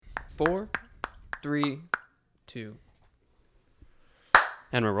4, 3, 2.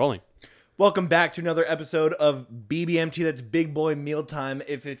 And we're rolling. Welcome back to another episode of BBMT. That's Big Boy Mealtime.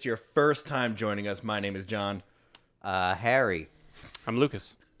 If it's your first time joining us, my name is John. Harry. I'm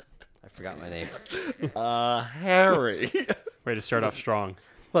Lucas. I forgot my name. Harry. Ready to start off strong.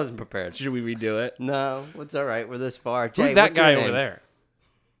 Wasn't prepared. Should we redo it? No, it's all right. We're this far. Jay, Who's that what's your guy name? over there?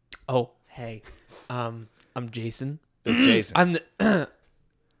 Oh, hey. I'm Jason. It's Jason. I'm the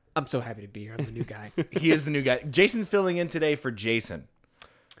I'm so happy to be here. I'm the new guy. He is the new guy. Jason's filling in today for Jason.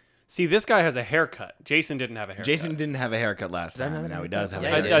 See, this guy has a haircut. Jason didn't have a haircut. Jason didn't have a haircut last time, not and a now he does have a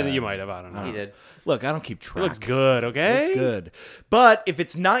haircut? haircut. You might have. I don't know. He did. Look, I don't keep He track. looks good, okay? Looks good. But if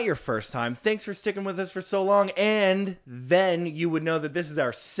it's not your first time, thanks for sticking with us for so long. And then you would know that this is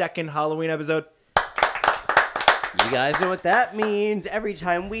our second Halloween episode. You guys know what that means. Every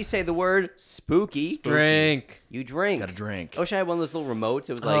time we say the word spooky, Drink. you drink. Got a drink. I wish I had one of those little remotes.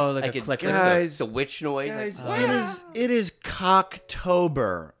 It was Oh, like like I a could clicker? click Guys, the witch noise. Guys, Like, it is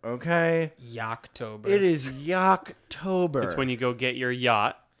Cocktober, okay? Yocktober. It is Yocktober. It's when you go get your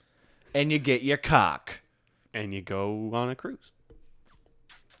yacht and you get your cock. and you go on a cruise.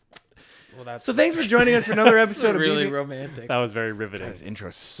 Well, that's So thanks for joining us for another episode of really BB. romantic. That was very riveting. This intro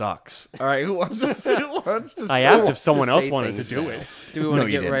sucks. All right, who wants to? I asked if wants to someone else say wanted to things do now. it. Do we want No, to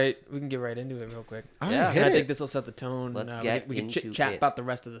you get didn't. right? We can get right into it real quick. Yeah. hit And I it. think this will set the tone. Let's we get can, we can into chit chat it. about the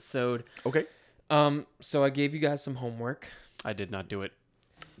rest of the sode. Okay. So I gave you guys some homework. I did not do it.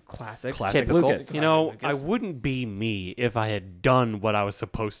 Classic. Classic Typical. Lucas. You know, Lucas. I wouldn't be me if I had done what I was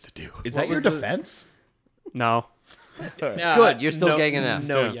supposed to do. Is What that your was the- defense? No. Good, you're still getting enough.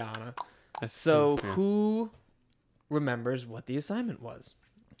 No, Yeah. Yana. That's- So yeah. who remembers what the assignment was?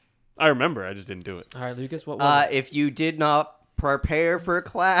 I remember. I just didn't do it. All right, Lucas. What was it? If you did not prepare for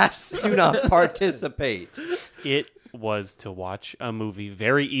class, do not participate. It was to watch a movie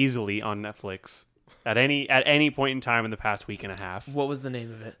very easily on Netflix at any point in time in the past week and a half. What was the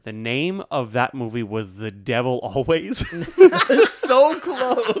name of it? The name of that movie was The Devil Always. So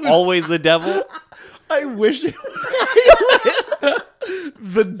close. Always the Devil. I wish it was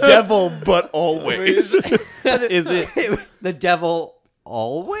the devil, but always. Is it? The devil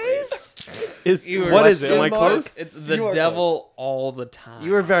always? What is it? Am I question mark? close? It's the You are devil all the time.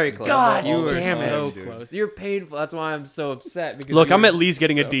 You were very close. God You were damn so it, dude. close. You're painful. That's why I'm so upset. Because Look, you I'm were at least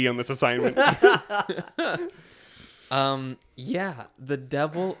getting a so- D on this assignment. Yeah, the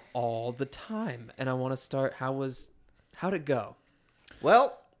devil all the time. And I want to start. How'd it go?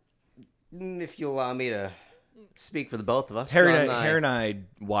 Well, if you allow me to speak for the both of us, Harry John and I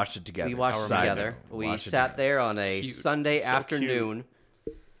watched it together. we watched it Side together. note. We Watched it sat together. there on a Cute. Sunday So afternoon.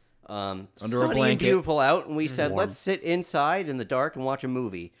 Under a Sunny and blanket. beautiful out, and we said, Warm. let's sit inside in the dark and watch a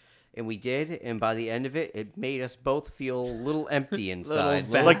movie. And we did, and by the end of it, it made us both feel a little empty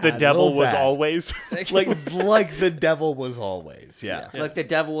inside. bad. Like the Bad, devil little was bad. always. like the devil was always. Yeah. Like the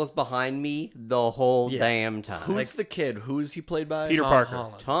devil was behind me the whole Yeah. damn time. Who's the kid? Who's he played by? Peter Tom Parker.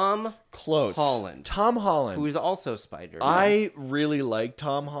 Holland. Tom Close. Holland. Tom Holland. Who's also Spider-Man. I really like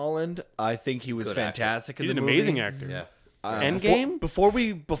Tom Holland. I think he was Good actor. fantastic in He's the an movie. amazing actor. Yeah. Endgame? Before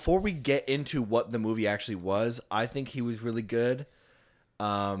we get into what the movie actually was, I think he was really good.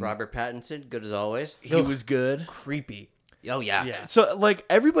 Robert Pattinson, good as always. He was good. Creepy. Oh, yeah. Yeah. So like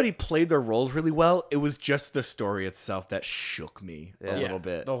everybody played their roles really well. It was just the story itself that shook me a Yeah. little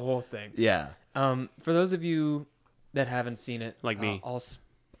bit. The whole thing. Yeah. For those of you that haven't seen it, Like me. I'll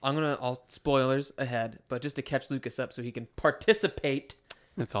spoilers ahead, but just to catch Lucas up so he can participate,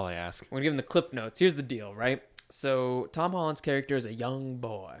 That's all I ask. we're gonna give him the cliff notes. Here's the deal, right? So Tom Holland's character is a young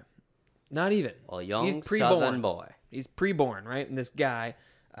boy, not even A young He's pre-born. southern boy. He's pre-born, right? And this guy,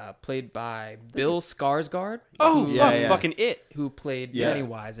 played by Bill Skarsgård, Oh, Yeah, fuck, yeah. fucking it. who played Yeah.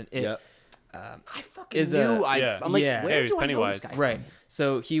 Pennywise in It. Yep. I fucking Is knew. a- yeah. I'm like, Yeah. where Yeah, he was do I know Pennywise. this guy? Right.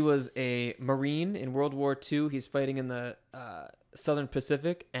 So he was a Marine in World War II. He's fighting in the Southern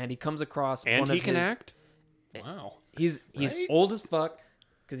Pacific, and he comes across And one he of can his, act? Wow. He's Right? old as fuck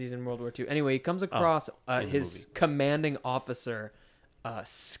because he's in World War II. Anyway, he comes across in the his movie. commanding officer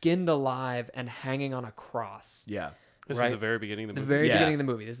skinned alive and hanging on a cross. Yeah. This Right. is the very beginning of The the movie. very Yeah. beginning of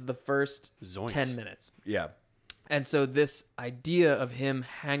the movie. This is the first Zoinks. 10 minutes. Yeah. And so this idea of him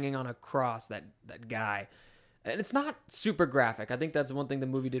hanging on a cross, that guy, and it's not super graphic. I think that's one thing the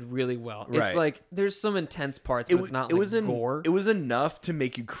movie did really well. Right. It's like there's some intense parts, but it's not like gore. It was enough to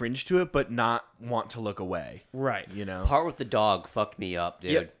make you cringe to it, but not want to look away. right. You know. Part with the dog fucked me up,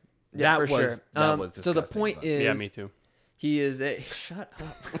 dude. Yep. Yeah, That for was- sure. that was so the disgusting, point but- is, Yeah, me too. he is a shut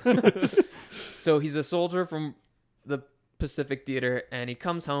up. So he's a soldier from the Pacific Theater, and he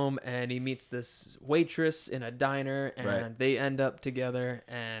comes home and he meets this waitress in a diner, and Right. they end up together,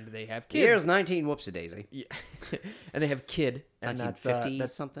 and they have kids. Here's 19 Whoopsie-daisy. Yeah. And they have kid, and that's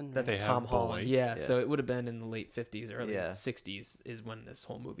 1950 something? That's They have Tom a Holland. boy. Yeah, Yeah. so it would have been in the late 50s, early Yeah. 60s is when this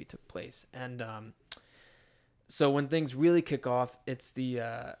whole movie took place. And so when things really kick off, it's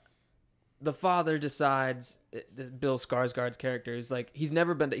the father decides, Bill Skarsgård's character is like he's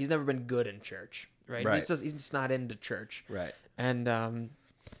never been good in church, right? Right. He's just not into church. Right. And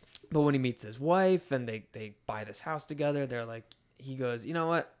but when he meets his wife and they buy this house together, they're like, he goes, you know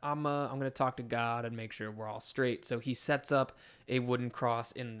what, I'm gonna talk to God and make sure we're all straight. So he sets up a wooden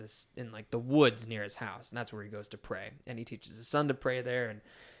cross in like the woods near his house, and that's where he goes to pray. And he teaches his son to pray there,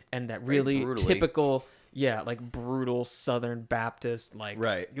 and that really brutally. typical, like brutal Southern Baptist, like,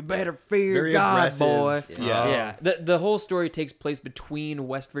 Right. you better fear Very God, aggressive. boy. Yeah. Yeah. The whole story takes place between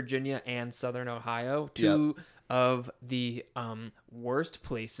West Virginia and Southern Ohio, two of the worst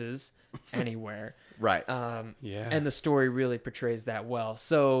places anywhere. Right. Yeah. And the story really portrays that well.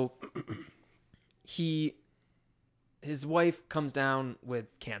 So his wife comes down with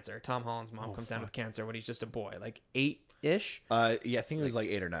cancer. Tom Holland's mom comes down with cancer when he's just a boy, like 8-ish. I think it was like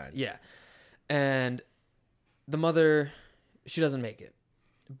 8 or 9. Yeah. And the mother, she doesn't make it.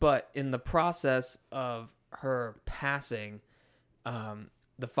 But in the process of her passing,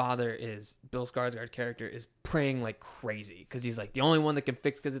 the father Bill Skarsgård's character is praying like crazy because he's like the only one that can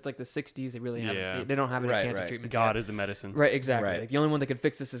fix, because it's like the 60s. They really haven't, they don't have any Right, cancer right. treatments God yet. is the medicine. Right, exactly. Right. Like the only one that can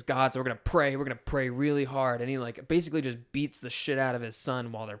fix this is God, so we're gonna pray really hard. And he like basically just beats the shit out of his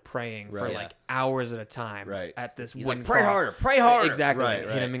son while they're praying for Right. like hours at a time. Right. At this He's wooden like, pray cross. harder, pray harder. Exactly. Right,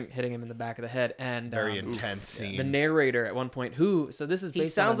 Hitting him in the back of the head. And Very intense scene. the narrator at one point, so this is He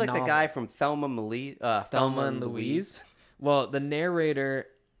based sounds on a like the novel. guy from Thelma Thelma and Louise. Well, the narrator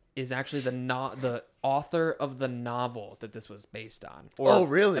is actually the author of the novel that this was based on. Oh,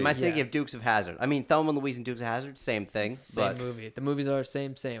 really? Am I thinking Yeah. of Dukes of Hazzard? I mean, Thelma and Louise and Dukes of Hazzard, same thing. Same but movie. The movies are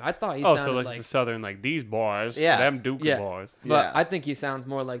same. I thought he Oh, sounded so like, like the Southern, like these boys, Yeah. them Duke Yeah. boys. But Yeah. I think he sounds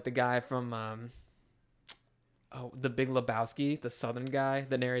more like the guy from The Big Lebowski, the Southern guy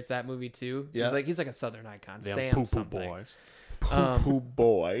that narrates that movie too. Yeah. He's like a Southern icon. Them Sam poo-poo something. boys. Poo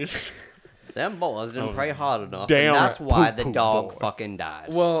boys. them boys didn't Oh, pray hard enough. damn And that's why the poo-poo dog boys. fucking died.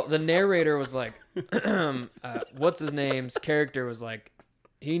 Well, the narrator was like, what's his name's character was like,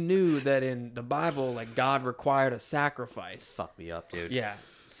 he knew that in the Bible, like God required a sacrifice. Fuck me up, dude. Yeah.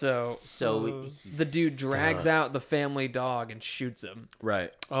 So the dude drags out the family dog and shoots him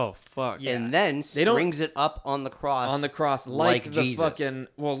Right. Oh fuck. Yeah. And then They don't- strings it up on the cross. on the cross like the Jesus. fucking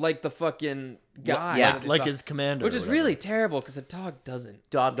guy. yeah, that they Like saw. his commander. Which or is whatever. really terrible because the dog doesn't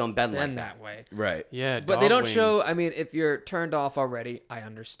Dog don't bend like bend that. that way. Right. Yeah. But they dog don't show. wings. I mean, if you're turned off already, I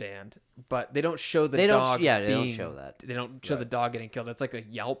understand. But they don't show the They don't- dog. yeah, they don't being- show that. They don't show the dog getting killed. It's like a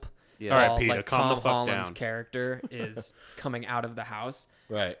yelp. Yeah. All right, while, Peter, like calm Tom the fuck Holland's down. character is coming out of the house,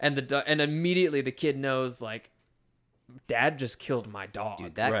 Right. and immediately the kid knows like, Dad just killed my dog.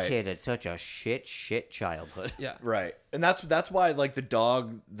 Dude, that Right. kid had such a shit childhood. Yeah. Right. And that's why like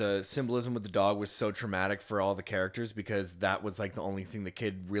the symbolism with the dog was so traumatic for all the characters, because that was like the only thing the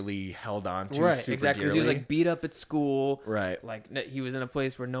kid really held on to Right, super exactly. 'Cause he was dearly. like beat up at school. Right. Like he was in a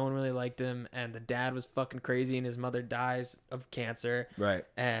place where no one really liked him, and the dad was fucking crazy, and his mother dies of cancer. Right.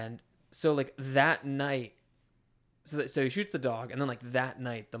 And so like that night, so he shoots the dog, and then like that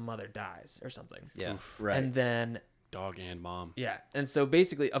night the mother dies or something. Yeah. Right. And then Dog and mom. yeah, and so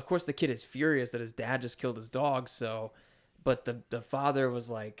basically, of course, the kid is furious that his dad just killed his dog. So, but the father was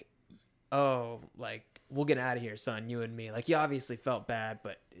like, "Oh, like we'll get out of here, son, you and me." Like he obviously felt bad,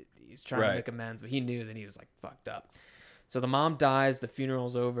 but he's trying to Right. make amends. But he knew that he was like fucked up. So the mom dies. The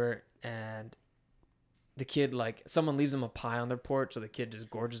funeral's over, and the kid like someone leaves him a pie on their porch, so the kid just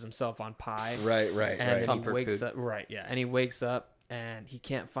gorges himself on pie. Right. Right. And right. then he Comfort wakes food. up. Right, yeah, and he wakes up and he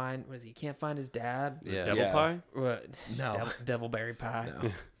can't find he can't find his dad. Yeah. Devil Yeah. pie. What? No. Devilberry pie.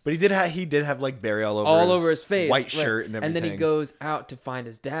 But he did have like berry all over His face, white right. shirt and everything. then he goes out to find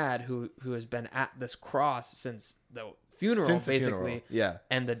his dad, who has been at this cross since the funeral, Since the basically. funeral. Yeah.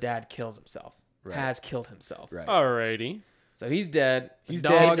 And the dad kills himself. Right. Has killed himself. Right. Alrighty. So he's dead. He's The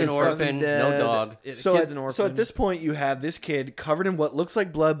dead. dog Kid's is an fucking orphan, dead. no dog. The So kid's an orphan. so at this point, you have this kid covered in what looks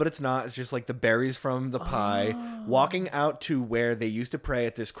like blood, but it's not. It's just like the berries from the pie, walking out to where they used to pray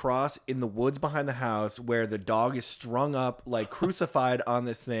at this cross in the woods behind the house, where the dog is strung up, like crucified on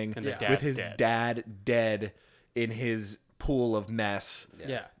this thing, And the Yeah. dad's with his dead. dad dead in his pool of mess.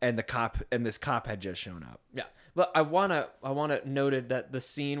 Yeah. And this cop had just shown up. Yeah. But I wanna noted that the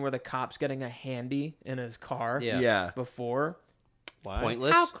scene where the cop's getting a handy in his car Yeah. Yeah. before. Why?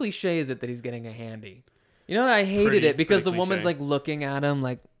 Pointless. How cliche is it that he's getting a handy? You know, I hated Pretty- it because the pretty woman's cliche. like looking at him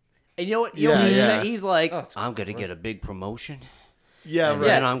like, And you know what? You know what he Yeah. said? He's like, Oh, it's I'm gonna get a big promotion. Yeah, And right.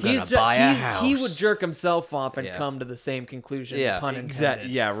 then I'm gonna buy a house. he would jerk himself off and Yeah. come to the same conclusion. Yeah. Pun intended. Exactly.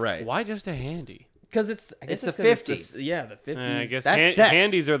 Yeah, right. Why just a handy? Because it's I guess It's the 'cause 50s. yeah, the 50s. I guess That's sex.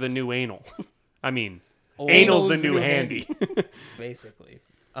 handies are the new anal. I mean, Old anal's the old new new handy. basically.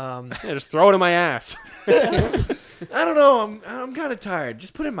 Yeah, just throw it in my ass. I don't know. I'm kind of tired.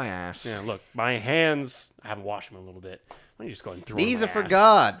 Just put it in my ass. Yeah, look, my hands. I haven't washed them in a little bit. Why don't you just go and throw 'em in These my are for ass?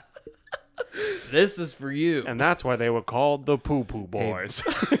 God. This is for you. And that's why they were called the Poo Poo Boys.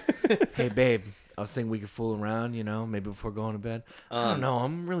 Hey, babe. I was thinking we could fool around, maybe before going to bed. I don't know.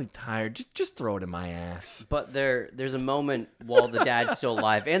 I'm really tired. Just throw it in my ass. But there's a moment while the dad's still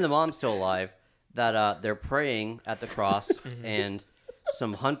alive and the mom's still alive that they're praying at the cross and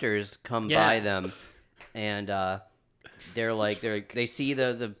some hunters come by them and they see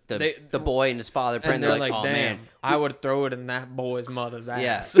the boy and his father praying. and They're they're like, like, oh damn, man, I would throw it in that boy's mother's yeah.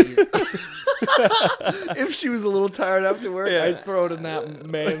 ass. If she was a little tired after work, I'd throw it in that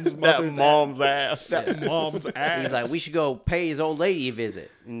man's mother's ass. That mom's ass. He's like, we should go pay his old lady a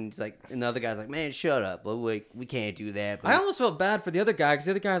visit. And he's like, and the other guy's like, man, shut up. We can't do that. But I almost felt bad for the other guy because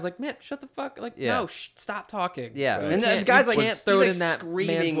the other guy was like, man, shut the fuck. Like, Yeah. no, stop talking. yeah. Right. And You the can't- guy's you like, can't throw he's it like in that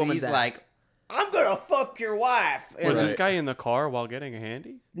screaming. man's woman's He's ass. like, I'm gonna fuck your wife. And Was like- this guy in the car while getting a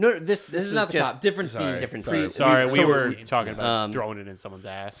handy? No, this This is was not the just cop. Different Sorry. scene. Different Sorry. scene. Sorry, we So were scene. talking about Um, throwing it in someone's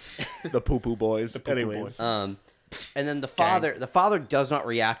ass. the poo poo boys. Poo-poo Anyways. boys. And then the father does not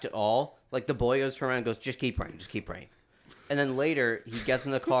react at all. Like the boy goes around and goes, just keep praying, just keep praying. And then later he gets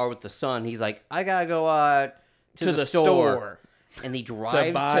in the car with the son. He's like, I gotta go to the store. And he drives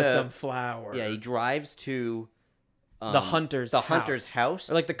to buy some flour. Yeah, he drives to the hunter's house.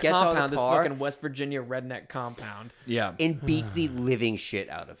 Or like the gets out of compound, the this car, fucking West Virginia redneck compound. Yeah. and beats the living shit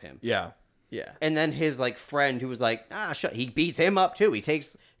out of him. Yeah. Yeah. And then his like friend who was like, shut. He beats him up too. He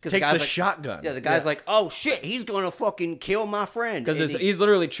takes Takes the shotgun. Yeah, the guy's like, oh shit, he's gonna fucking kill my friend. Because And he's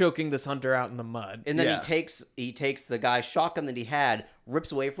literally choking this hunter out in the mud. And then Yeah. he takes the guy's shotgun that he had,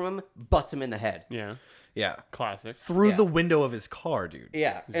 rips away from him, butts him in the head. Yeah, Yeah. classic. Through Yeah. the window of his car, dude.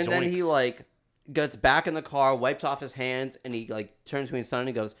 Yeah. And then he Zoinks. like gets back in the car, wipes off his hands, and he like turns to his son and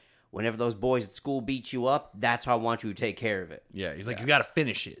he goes, whenever those boys at school beat you up, that's how I want you to take care of it. Yeah. He's like, you got to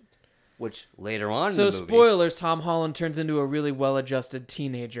finish it. Which later on So in the movie, spoilers: Tom Holland turns into a really well-adjusted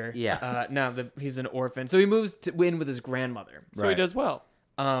teenager. Yeah. Now he's an orphan, so he moves in with his grandmother. So he does well.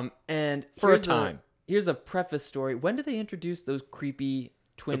 And For a here's time. Here's a preface story. When did they introduce those creepy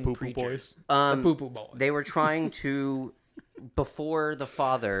twin poo-poo preachers? boys? The poo-poo boys. they were trying to before the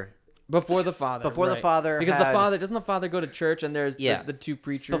father Before the father. Before the right. father Because had- the father doesn't the father go to church and there's Yeah. the two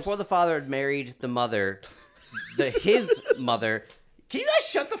preachers. before the father had married the mother, his mother. Can you guys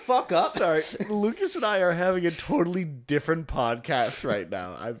shut the fuck up? Sorry. Lucas and I are having a totally different podcast right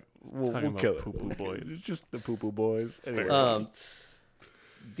now. We'll Talking kill about it. poo-poo boys. It's just the poo poo boys. Anyway.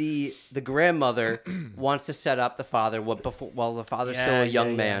 The grandmother wants to set up the father while the father's still Yeah, a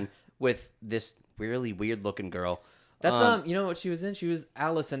young yeah, man with this really weird looking girl. That's you know what she was in? She was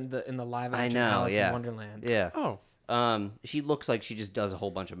Alice in the live I action know, Alice yeah. in Wonderland. Yeah. Oh, She looks like she just does a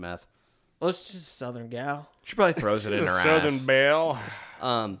whole bunch of meth. Well, it's just a Southern gal. She probably throws it in her Southern ass. Belle.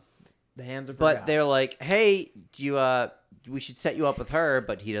 The hands are for But God. they're like, "Hey, do you we should set you up with her,"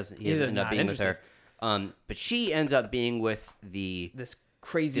 but he doesn't He's end up not being with her. But she ends up being with this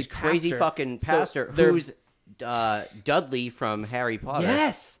crazy this crazy pastor. fucking So pastor they're- who's Dudley from Harry Potter.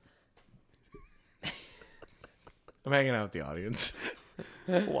 Yes. I'm hanging out with the audience.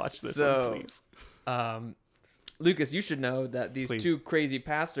 Watch this So- one, please. Lucas, you should know that these Please. two crazy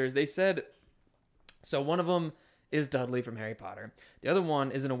pastors, they said, so one of them is Dudley from Harry Potter. The other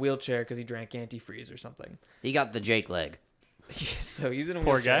one is in a wheelchair because he drank antifreeze or something. He got the Jake leg. So he's in a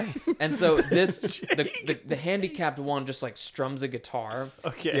Poor wheelchair. guy. And so the handicapped one just like strums a guitar.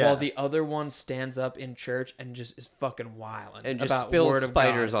 Okay. While the other one stands up in church and just is fucking wilding. And just about spills word of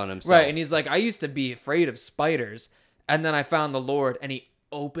spiders God. on himself. Right. And he's like, I used to be afraid of spiders. And then I found the Lord, and he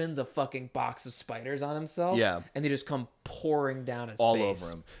opens a fucking box of spiders on himself. Yeah. And they just come pouring down his All face.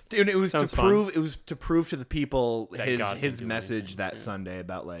 over him, dude. It was Sounds to fun. prove. It was to prove to the people That God can his do message that Sunday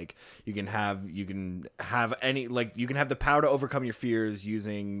about like you can have any like you can have the power to overcome your fears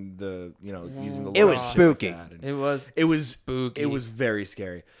using the using the. It Lord was and shit like spooky. that. And It was spooky. It was very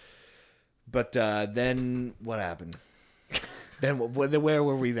scary. But then what happened? Then where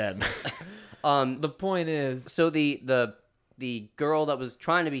were we then? the point is So the girl that was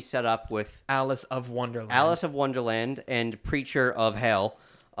trying to be set up with Alice of Wonderland. Alice of Wonderland and Preacher of Hell,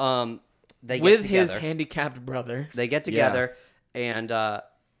 they with get his together. handicapped brother. They get together, and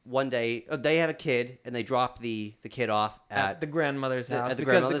one day they have a kid and they drop the kid off at the grandmother's house at the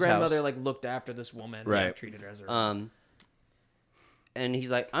because the grandmother's grandmother house. like looked after this woman, Right. and treated her as her and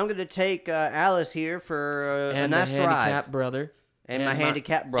he's like, I'm gonna take Alice here for a and the nice handicapped drive, brother and my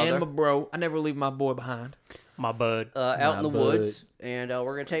handicapped brother, and my bro. I never leave my boy behind. My bud. out in the My woods, and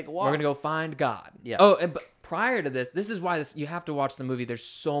we're gonna take a walk. We're gonna go find God. Yeah. Oh, and but prior to this is why you have to watch the movie. There's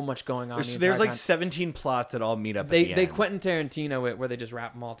so much going on. There's like 17 plots that all meet up. they at the end. Quentin Tarantino it where they just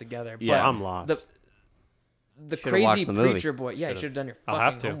wrap them all together. Yeah. But I'm lost. the Should've crazy watched the movie. preacher boy. Yeah, you Should've. should have done your I'll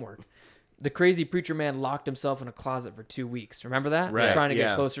have fucking to. homework. The crazy preacher man locked himself in a closet for 2 weeks. Remember that? Right, Trying to yeah.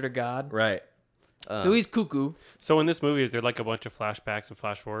 get closer to God. Right. So he's cuckoo. So in this movie, is there like a bunch of flashbacks and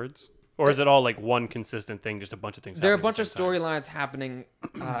flash forwards? Or is it all like one consistent thing, just a bunch of things There are a happening bunch at of the same time? storylines happening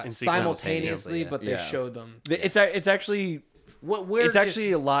sequence. simultaneously, Yeah. but they Yeah. showed them. It's actually it's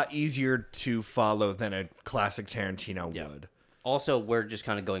actually a lot easier to follow than a classic Tarantino would. Also, we're just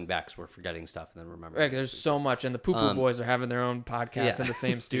kind of going back because we're forgetting stuff and then remembering. Right, there's so much, and the Poo Poo Boys are having their own podcast yeah. in the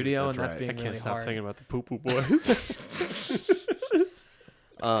same studio, and that's right. being I can't really stop hard. thinking about the Poo Poo Boys. So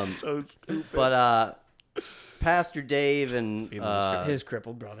stupid. But Pastor Dave and Being the His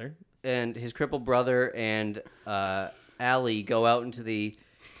crippled brother. his crippled brother and Allie go out into the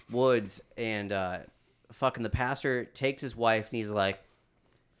woods, and fucking the pastor takes his wife and he's like,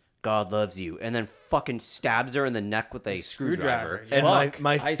 God loves you, and then fucking stabs her in the neck with a screwdriver. Yeah. And Fuck.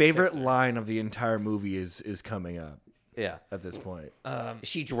 my Ice favorite Fixer. line of the entire movie is coming up Yeah. at this point.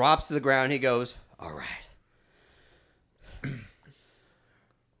 She drops to the ground. He goes, all right.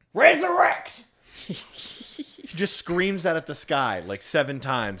 Resurrect! He just screams that at the sky like 7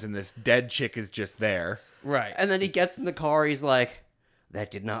 times, and this dead chick is just there. Right. And then he gets in the car. He's like,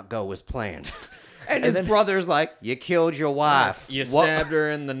 that did not go as planned. And his brother's like, you killed your wife. You What- stabbed her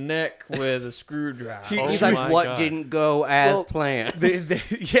in the neck with a screwdriver. He's Oh like, my what God. didn't go as Well, planned?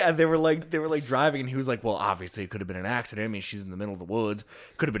 They were like driving, and he was like, "Well, obviously it could have been an accident. I mean, she's in the middle of the woods.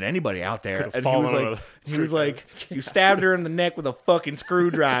 Could have been anybody out there." Could've And fallen on a he was like, "You stabbed her in the neck with a fucking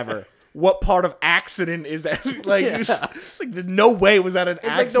screwdriver. What part of accident is that? Like, it was, like, no way was that an It's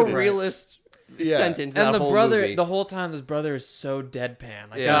like accident." the realest Yeah. sentence. and in the whole brother, movie. the whole time, his brother is so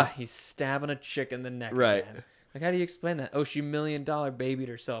deadpan. Like, Yeah. he's stabbing a chick in the neck. Right. Again. Like, how do you explain that? Oh, she $1 million babied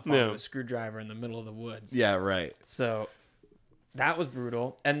herself onto Yeah. a screwdriver in the middle of the woods. Yeah, right. So that was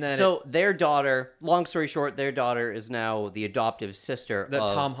brutal. And then So their daughter, long story short, their daughter is now the adoptive sister the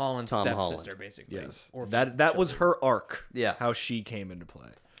of Tom Holland's Tom stepsister, Holland. basically. Yes, Or that was her arc. Yeah. how she came into play.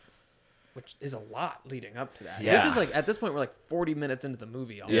 which is a lot leading up to that. Yeah. This is like at this point we're like 40 minutes into the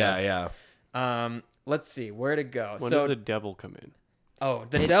movie. Almost. Yeah. Let's see where to go. When so does the devil come in?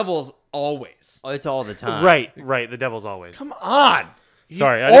 the devil's always. Oh, it's all the time. Right. The devil's always. Come on.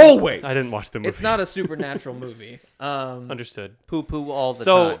 Sorry, always. I didn't watch the movie. It's not a supernatural movie. Understood. Poo poo all the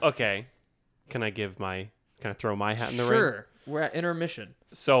So time. okay, can I throw my hat in the ring? Sure. We're at intermission.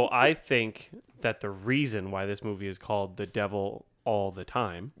 So I think that the reason why this movie is called The Devil All the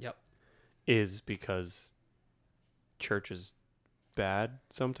Time Yep. is because church is bad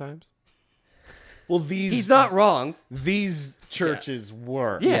sometimes. Well, He's not wrong. These churches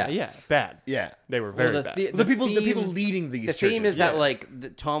were. Yeah, bad. Yeah. They were very bad. The people theme- leading these The churches. theme is yeah. that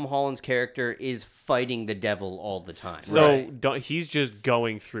like Tom Holland's character is fighting the devil all the time. So Right. he's just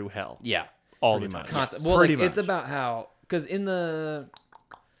going through hell yeah. all the Pretty time. much. concept. Well, Pretty like, it's much. about how because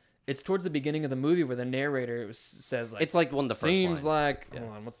it's towards the beginning of the movie where the narrator says like It's like one of the first seems lines. like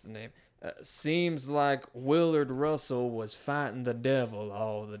hold on, what's the name? Seems like Willard Russell was fighting the devil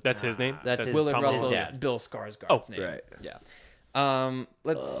all the time. That's his name? That's his- Willard Tom Russell Holland's is dad. Bill Skarsgård's Oh, name. right. Yeah.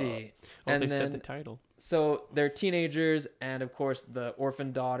 Let's see. Oh, And they then said the title. so they're teenagers, and of course, the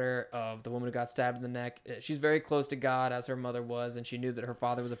orphan daughter of the woman who got stabbed in the neck. She's very close to God, as her mother was, and she knew that her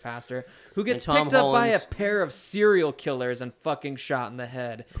father was a pastor who gets And Tom picked up by a Holland's- pair of serial killers and fucking shot in the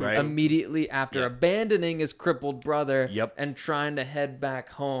head Right. immediately after abandoning his crippled brother Yep. and trying to head back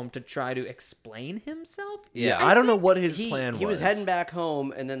home to try to explain himself. Yeah. I don't know what his He plan was. was heading back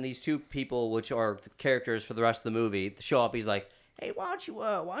home, and then these two people, which are the characters for the rest of the movie, show up. He's like, "Hey, why don't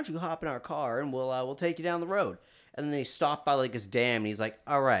you hop in our car and we'll take you down the road?" And then they stop by like this dam, and he's like,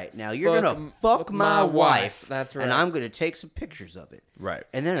 "All right, now you're gonna fuck my wife. That's right. And I'm gonna take some pictures of it. Right.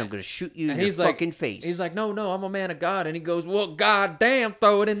 And then I'm gonna shoot you in And your he's like, fucking face." He's like, no, I'm a man of God. And he goes, well, goddamn,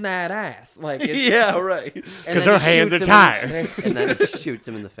 throw it in that ass. Like, it's, Yeah, right. And 'Cause then her he hands shoots are him tired. and then he shoots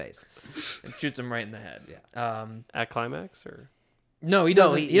him in the face. and shoots him right in the head. Yeah. At climax or No, he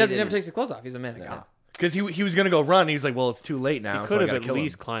doesn't. he- he he doesn't. Never didn't. takes his clothes off. He's a man of God. Because he was gonna go run. He was like, "Well, it's too late now." he so could I have gotta at kill him.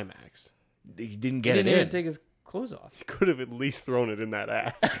 least climaxed. He didn't He get didn't it even in. take his clothes off. He could have at least thrown it in that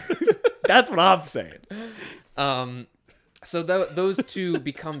ass. That's what I'm saying. So those two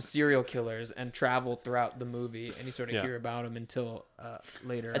become serial killers and travel throughout the movie, and you sort of Yeah. hear about them until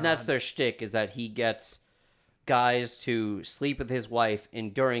later. And that's on. their shtick, is that he gets guys to sleep with his wife,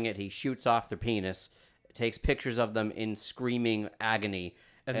 and during it he shoots off their penis, takes pictures of them in screaming agony,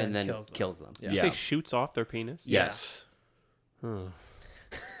 and then kills them. You say shoots off their penis? Yes.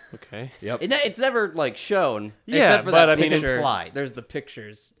 Okay. Yep. It's never like shown. Yeah, Except for but that I mean, it's picture, implied. There's the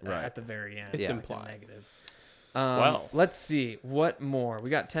pictures Right. at the very end. It's with the implied. negatives. Well. Let's see what more. We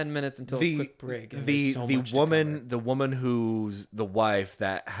got 10 minutes until a quick break. and the there's so the much to woman cover. the woman who's the wife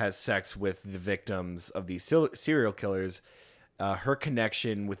that has sex with the victims of these serial killers, her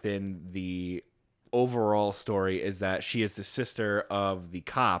connection within the overall story is that she is the sister of the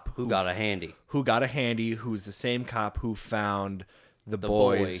cop Who got a handy? who's the same cop who found the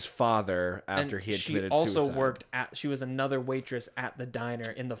boy. boy's father after And he had she committed also suicide. worked at. She was another waitress at the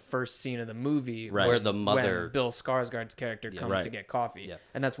diner in the first scene of the movie, Right. Where the mother- when Bill Skarsgård's character comes Right. to get coffee, Yeah.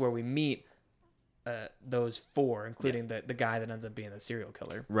 and that's where we meet those four, including the guy that ends up being the serial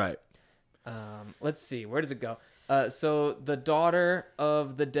killer. Right. Let's see, where does it go? So the daughter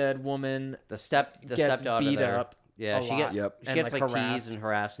of the dead woman The gets stepdaughter beat there. up. Yeah, a she lot Yep. she and, gets like harassed. teased and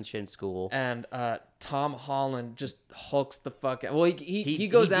harassed and shit in school. And Tom Holland just hulks the fuck out. Well, he He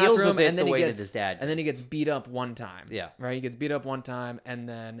goes deals after him, with it and then the he way that gets his dad and then he gets beat up one time. Yeah. right. He gets beat up one time, and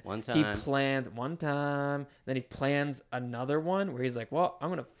then One he time. plans one time. Then he plans another one where he's like, "Well, I'm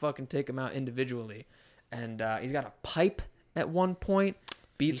gonna fucking take him out individually," and he's got a pipe at one point.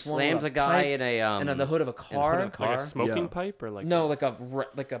 He Beats one slams with a guy pipe in a and the hood of a car. hood of a car. Like a smoking Yeah. pipe or like No, like a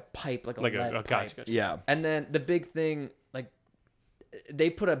pipe, like a like lead a pipe. gotcha. Yeah. And then the big thing, like, they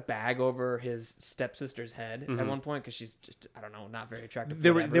put a bag over his stepsister's head at one point because she's just, I don't know, not very attractive. They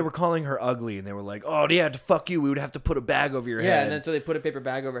whatever. were calling her ugly, and they were like, "Oh, yeah, to fuck you, we would have to put a bag over your Yeah, head." and then so they put a paper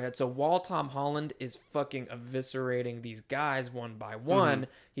bag over her head. So while Tom Holland is fucking eviscerating these guys one by one,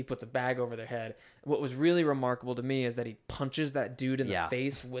 he puts a bag over their head. What was really remarkable to me is that he punches that dude in Yeah. the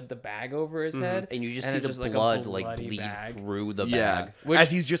face with the bag over his head, and you just and see it's the just like a blood bloody bleed bag. through the yeah, bag. Which- as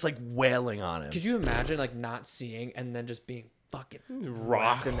he's just like wailing on him. Could you imagine like not seeing and then just being fucking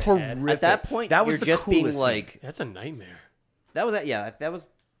Rock. rocked in the head? Horrific. At that point, that was you're the just being coolest scene. like, That's a nightmare. that was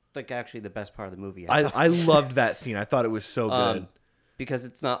like actually the best part of the movie. I loved that scene. I thought it was so good. Because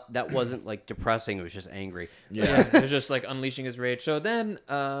that wasn't like depressing. It was just angry. Yeah, they're just like unleashing his rage. So then,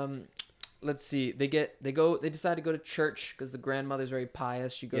 let's see. They decide to go to church because the grandmother's very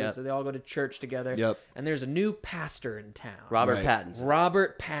pious. She goes, Yeah. so they all go to church together. Yep. And there's a new pastor in town, Robert Right. Pattinson.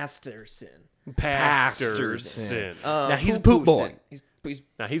 Robert Pasterson. Pasterson. Now he's a poop boy. He's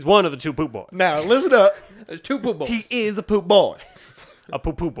Now he's one of the two poop boys. Now listen up. there's two poop boys. He is a poop boy. A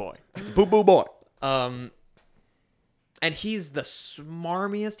poop poop boy. Poop boo boy. And he's the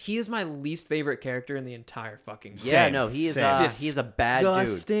smarmiest. He is my least favorite character in the entire fucking movie. Yeah, Same, no, he is. same. He's a bad dude.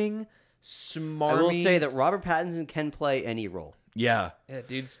 Disgusting, smarmy. I will say that Robert Pattinson can play any role. Yeah. Yeah,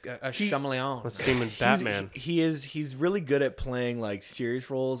 dude's a chameleon. Let's see him in Batman. He's really good at playing like serious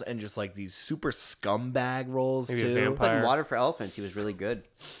roles and just like these super scumbag roles Maybe a too. vampire. But in Water for Elephants, he was really good.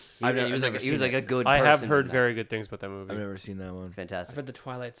 I've He was never like he was seen like a good. I have person heard in that. very good things about that movie. I've never seen that one. I've fantastic. heard the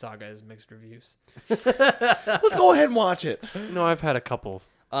Twilight Saga has mixed reviews. Let's go ahead and watch it. No, I've had a couple.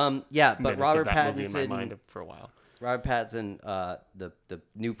 Yeah, but minutes Robert of that movie in my Pattinson, mind for a while. Robert Pattinson, the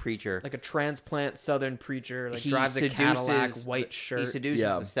new preacher. Like a transplant Southern preacher, like he drives a Cadillac, seduces- white shirt. He seduces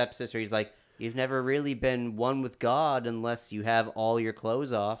Yeah. the stepsister. He's like, you've never really been one with God unless you have all your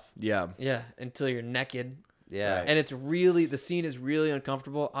clothes off. Yeah. Yeah, until you're naked. Yeah. Right. And it's really, the scene is really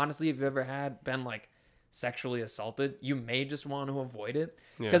uncomfortable. Honestly, if you've ever been like sexually assaulted, you may just want to avoid it.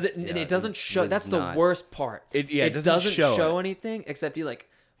 Because it doesn't show. was That's the not. worst part. It doesn't doesn't show show it. anything except he like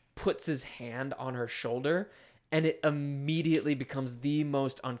puts his hand on her shoulder and it immediately becomes the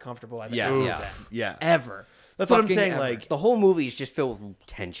most uncomfortable I've Yeah. ever Yeah. been. Yeah. Ever. That's what I'm Fucking saying. ever. Like, The whole movie is just filled with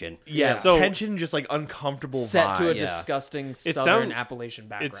tension. yeah, So- tension, just like uncomfortable set to a vibe. Yeah. disgusting It Southern sound- Appalachian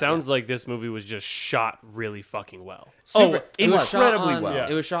background. It sounds like this movie was just shot really fucking well. Oh, It was shot incredibly on- well. Yeah.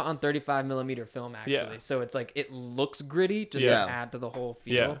 It was shot on 35 millimeter film, actually. Yeah. So it's like it looks gritty just Yeah. to add to the whole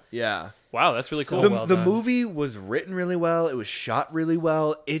feel. Yeah. Yeah. Wow, that's really So cool. well The done. movie was written really well. It was shot really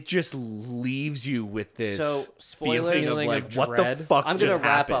well. It just leaves you with this So, spoilers- feeling of Feeling like, of what the dread. fuck I'm gonna just wrap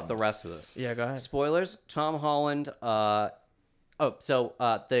happened? up the rest of this. Yeah, go ahead. Spoilers. Tom Holland.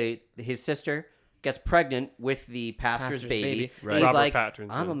 His sister gets pregnant with the pastor's baby. Right. He's Robert like, Pattinson.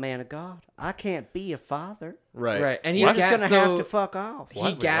 I'm a man of God. I can't be a father. Right. Right. And You're he just gas- gonna have so to fuck off. he What?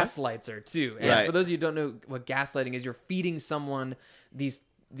 Wait, what? gaslights her too. And Right. for those of you who don't know what gaslighting is, you're feeding someone these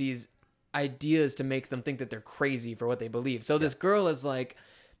ideas to make them think that they're crazy for what they believe. So this girl is like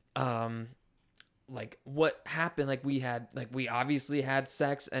like what happened, like we obviously had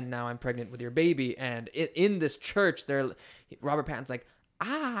sex and now I'm pregnant with your baby. And in this church, Robert Pattinson's like,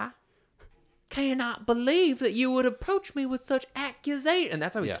 I cannot believe that you would approach me with such accusation. And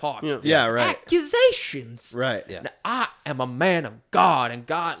that's how he talks. Yeah, right. Accusations. Right. Yeah. Now, I am a man of God, and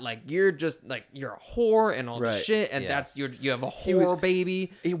God, like, you're just like, you're a whore and all this Right. shit, and Yeah. you have a whore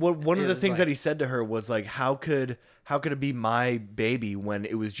baby. One of It the was things like- that he said to her was like, how could it be my baby when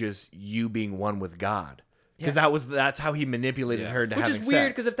it was just you being one with God? Because that's how he manipulated her into Which having is weird, sex.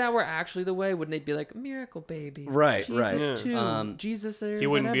 because if that were actually the way, wouldn't they be like, miracle baby? Right, Jesus right. too. Jesus, He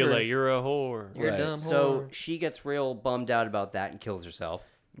wouldn't be like, you're a whore. you're a Right. dumb So whore. she gets real bummed out about that and kills herself.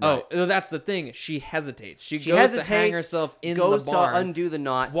 Oh, that's the thing. She hesitates. She She goes hesitates, to hang herself in goes the barn to undo the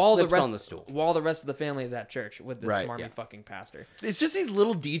knot, while slips the rest on the stool. while the rest of the family is at church with this Right. smarmy Yeah. fucking pastor. It's just these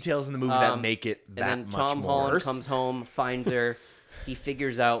little details in the movie that make it that And then much Tom more. Holland comes home, finds her. He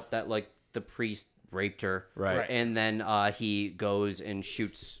figures out that like the priest raped her. Right. And then he goes and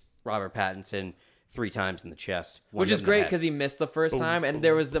shoots Robert Pattinson 3 times in the chest. one Which is in the great head. because he missed the first time, and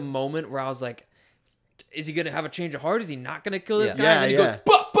there was the moment where I was like, "Is he gonna have a change of heart? Is he not gonna kill this Yeah. guy?" Yeah, and then he yeah. goes,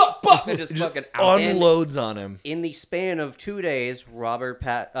 "Bup, bup, bup," and just fucking out. unloads on him. in the span of 2 days,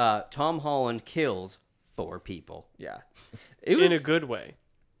 Tom Holland kills 4 people. Yeah, it was. In a good way.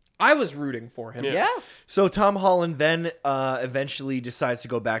 I was rooting for him. Yeah. So Tom Holland then eventually decides to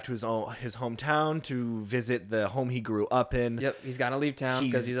go back to his hometown to visit the home he grew up in. Yep, he's gotta leave town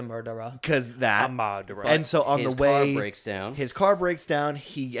because He's- he's a murderer. Because that. Ahmad, And so on His the way, car breaks down. his car breaks down.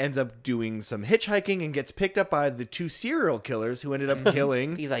 He ends up doing some hitchhiking and gets picked up by the 2 serial killers who ended up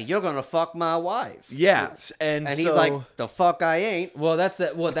killing. He's like, "You're gonna fuck my wife." Yes, and And so, he's like, "The fuck I ain't." Well, that's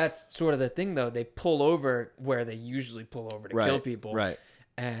sort of the thing though. They pull over where they usually pull over to Right, kill people. right.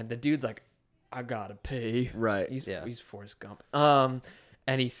 And the dude's like, I gotta pay. Right. He's Yeah. he's Forrest Gump. And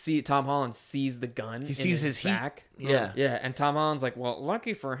Tom Holland sees the gun. He sees his heat. back. Yeah. Yeah. And Tom Holland's like, well,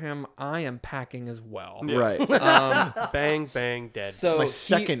 lucky for him, I am packing as well. right. Bang, bang, dead. So My he-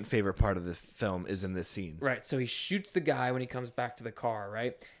 second favorite part of this film is in this scene. Right. So he shoots the guy when he comes back to the car,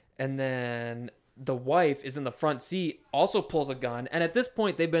 right? And then the wife is in the front seat, also pulls a gun. And at this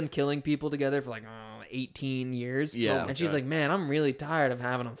point, they've been killing people together for like 18 years. Yeah. And she's like, man, I'm really tired of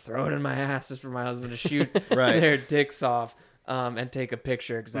having them throw it in my ass just for my husband to shoot Right. their dicks off and take a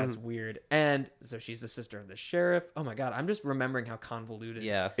picture because that's weird. And so she's the sister of the sheriff. Oh my God. I'm just remembering how convoluted.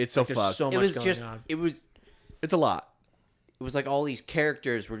 Yeah. It's so There's fucked. so It much was going just on. it was It's a lot. like all these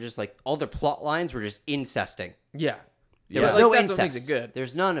characters were just like all their plot lines were just incesting. Yeah. Yeah. There's Like, no that's incest. what makes it good.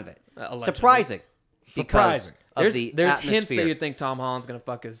 There's none of it. Allegedly. Surprising. Because Surprising. of the There's atmosphere. hints that you'd think Tom Holland's gonna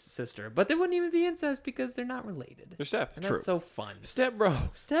fuck his sister, but they wouldn't even be incest because they're not related. They're step. And that's so fun. Step, bro.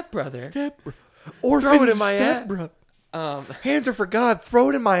 Stepbrother. Orphan Throw it in my step, ass. bro. Um, Hands are for God. Throw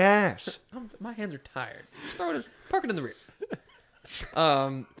it in my ass. my hands are tired. Just throw it in, park it in the rear.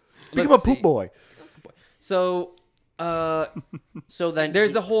 Become Let's a poop see. boy. So, So then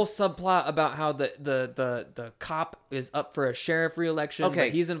there's a whole subplot about how the cop is up for a sheriff reelection. Okay. But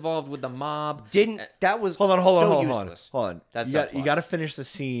he's involved with the mob. that was Hold on. so useless. Hold on. That's you subplot. got to finish the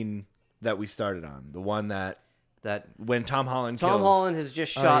scene that we started on. The one that That when Tom Holland Tom kills. Holland has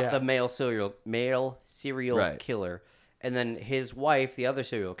just shot yeah. the male serial Right. killer, and then his wife, the other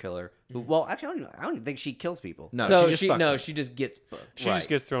serial killer, who well, actually, I don't even think she kills people. No, so she just fucks him. she just gets booked. She just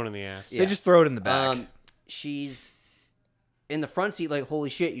gets thrown in the ass. They just throw it in the back. She's in the front seat, like, holy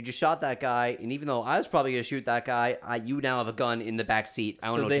shit, you just shot that guy, and even though I was probably gonna shoot that guy, you now have a gun in the back seat. I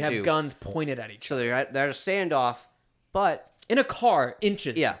don't know So what they to have do. guns pointed at each So other they're at a standoff, but in a car,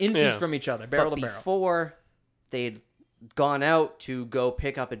 inches Yeah. Yeah. from each other, barrel but to barrel. before they'd gone out to go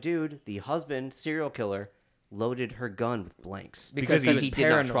pick up a dude, the husband, serial killer, loaded her gun with blanks Because he was he did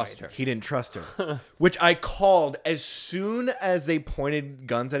paranoid. not trust her. He didn't trust her, which I called as soon as they pointed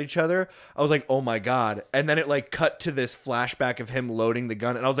guns at each other. I was like, "Oh my God!" And then it like cut to this flashback of him loading the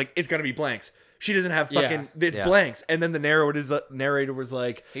gun, and I was like, "It's gonna be blanks." She doesn't have fucking it's Yeah. blanks. And then the narrator was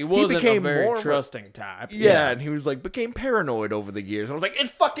like, He wasn't became a very more of trusting type. Yeah, and he was like became paranoid over the years. And I was like, "It's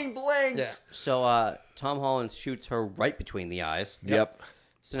fucking blanks." Yeah. So Tom Holland shoots her right between the eyes. Yep.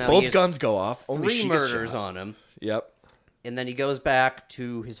 So now he Both has guns go off. Only 3 she gets murders shot. on him. Yep. And then he goes back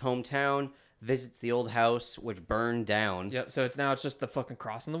to his hometown, visits the old house, which burned down. Yep. So it's just the fucking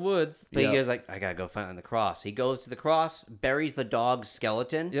cross in the woods. But Yep. he goes like, I gotta go find the cross. He goes to the cross, buries the dog's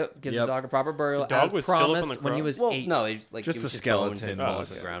skeleton. Yep. Gives Yep. the dog a proper burial. The dog as was still up on promised the when he cross? was Well, 8. no, it's like Just it was the just bones skeleton. and falls Oh, to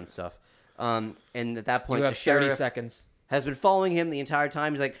the okay. ground and stuff. And at that point, You the have 30 sheriff seconds. has been following him the entire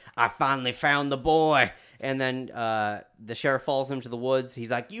time. He's like, I finally found the boy. And then the sheriff follows him to the woods.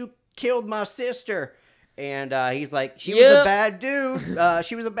 He's like, you killed my sister. and he's like, she was a bad dude.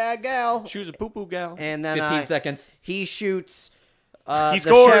 She was a bad gal. She was a poo-poo gal. And then 15 seconds. he shoots He the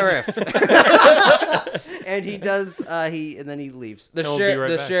scores. sheriff. And he does, and then he leaves. The, He'll be right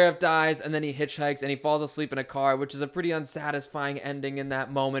the back. sheriff dies, and then he hitchhikes, and he falls asleep in a car, which is a pretty unsatisfying ending in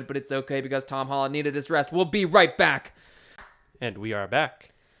that moment, but it's okay because Tom Holland needed his rest. We'll be right back. And we are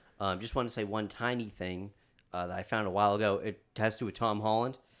back. Just want to say one tiny thing that I found a while ago. It has to do with Tom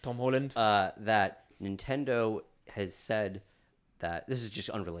Holland. Tom Holland. That Nintendo has said that this is just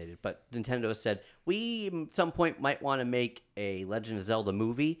unrelated, but Nintendo has said we at some point might want to make a Legend of Zelda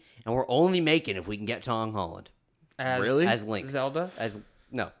movie, and we're only making if we can get Tom Holland Really? as Link. Zelda?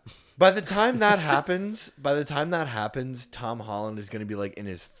 No. By the time that happens, Tom Holland is going to be like in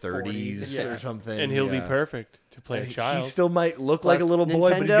his 30s Yeah. or something. And he'll be yeah. perfect to play a child. He still might look like a Plus, little boy,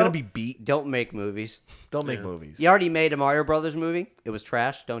 but he's Nintendo- going to be beat. Don't make movies. Don't make movies. You already made a Mario Brothers movie. It was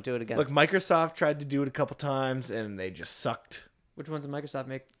trash. Don't do it again. Look, Microsoft tried to do it a couple times, and they just sucked. Which ones did Microsoft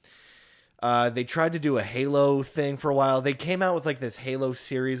make? They tried to do a Halo thing for a while. They came out with like this Halo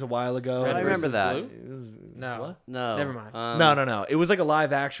series a while ago. I remember versus that. Blue? It was- No. what? No. Never mind. No. It was like a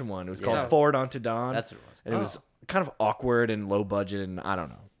live action one. It was called Yeah. Forward Unto Dawn. That's what it was. And it was kind of awkward and low budget, and I don't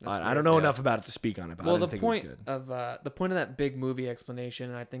know. I don't know enough about it to speak on it, but I Well, didn't the think point it was good. of the point of that big movie explanation,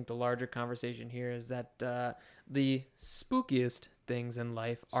 and I think the larger conversation here is that the spookiest things in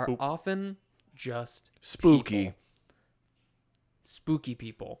life are Spook. often just Spooky. people. Spooky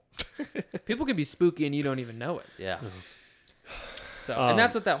people. People can be spooky and you don't even know it. Yeah. So, and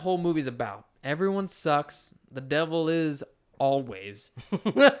that's what that whole movie's about. Everyone sucks. The devil is always,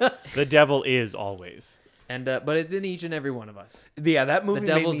 The devil is always. and but it's in each and every one of us. Yeah, that movie The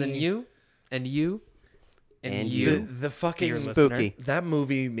devil's made in me, you, and you, and And you. The, the fucking Dear listener. Spooky. that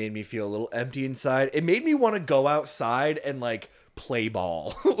movie made me feel a little empty inside. It made me want to go outside and like play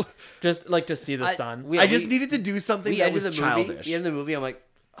ball. Just like to see the sun. I just needed to do something that was childish. The end of the movie, I'm like,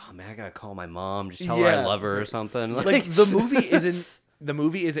 oh man, I gotta call my mom, just tell her I Yeah. love her or something. Like the movie isn't. The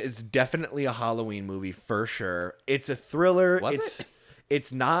movie is. It's definitely a Halloween movie for sure. It's a thriller. Was it's. it?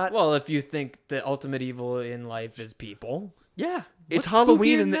 It's not. Well, if you think the ultimate evil in life is people, yeah, it's what's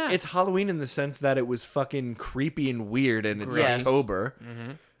Halloween spookier in than the. that? It's Halloween in the sense that it was fucking creepy and weird, and it's Yes. October.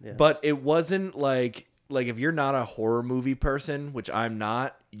 Yes. But it wasn't like if you're not a horror movie person, which I'm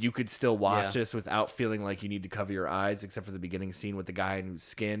not, you could still watch Yeah. this without feeling like you need to cover your eyes, except for the beginning scene with the guy who's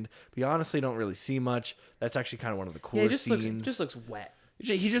skinned. But you honestly don't really see much. That's actually kind of one of the yeah, cooler it just scenes. looks wet,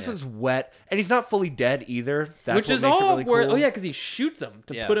 He just looks wet, and he's not fully dead either. That's which what is makes all it really where. cool. Oh yeah, because he shoots him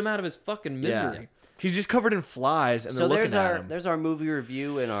to Yeah. put him out of his fucking misery. Yeah. He's just covered in flies, and so they're looking there's at our him. there's our movie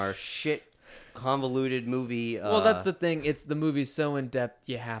review and our shit convoluted movie. Well, that's the thing. It's the movie's so in depth,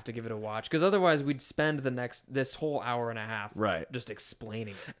 you have to give it a watch because otherwise we'd spend this whole hour and a half Right. just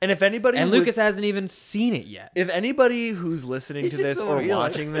explaining it. And if anybody, And was- Lucas hasn't even seen it yet. if anybody who's listening to just this don't or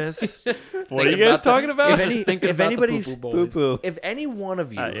realize. watching this, What are you guys talking about? if Just any, thinking if about the anybody's poo-poo boys. if any one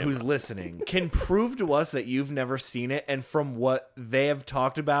of you I am who's not. listening can prove to us that you've never seen it, and from what they have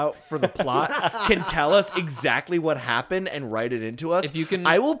talked about for the plot, can tell us exactly what happened and write it into us, If you can-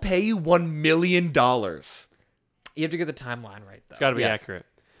 I will pay you $1 million. You have to get the timeline right, though. It's got to be Yeah. accurate.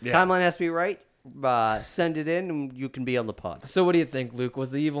 Timeline has to be right. Send it in, and you can be on the pod. So what do you think, Luke?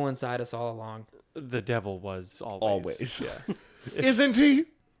 Was the evil inside us all along? The devil was always. Always. Yes. Isn't he?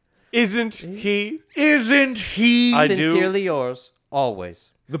 Isn't he? Isn't he? I do- Sincerely yours,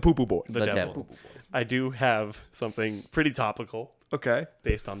 always. The poo-poo boy. The, The devil. devil. I do have something pretty topical Okay.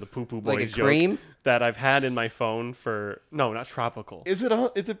 based on the Poo Poo Like a Boys joke cream? that I've had in my phone for not tropical. Is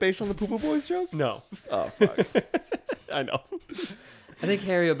it based on the poo-poo boys joke? No, Oh, fuck. I know. I think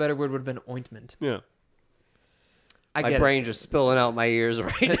Harry, a better word would have been ointment. Yeah. I My get brain's just spilling out my ears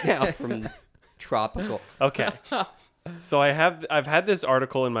right now from tropical. Okay. So I've had this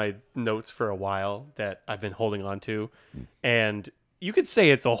article in my notes for a while that I've been holding on to, and you could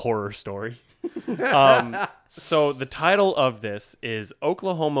say it's a horror story. So the title of this is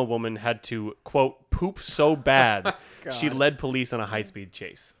Oklahoma woman had to, quote, poop so bad she led police on a high-speed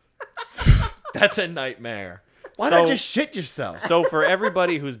chase. That's a nightmare. Why So- not just shit yourself? So for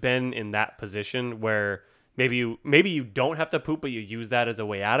everybody who's been in that position where maybe you don't have to poop, but you use that as a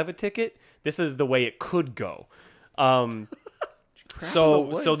way out of a ticket, this is the way it could go.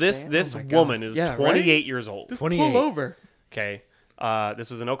 So this woman is Yeah, right? 28 years old. 28. pull over. Okay. This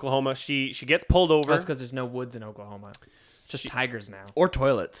was in Oklahoma. She gets pulled over. That's because there's no woods in Oklahoma. It's just tigers now. Or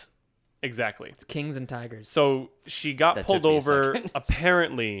toilets. Exactly. It's kings and tigers. So she got That pulled took me a over second.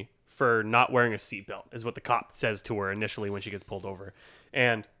 apparently for not wearing a seatbelt, is what the cop says to her initially when she gets pulled over.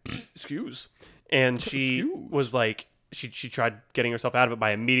 And she was like, she tried getting herself out of it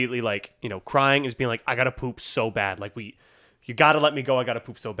by immediately like, crying and just being like, I gotta poop so bad. Like you gotta let me go. I gotta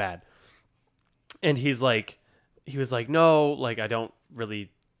poop so bad. And he was like, no, like I don't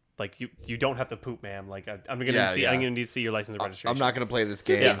really like you don't have to poop, ma'am. Like I'm gonna need to see your license and registration. I'm not gonna play this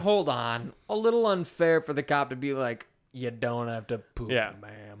game. Yeah, hold on. A little unfair for the cop to be like, you don't have to poop, Yeah.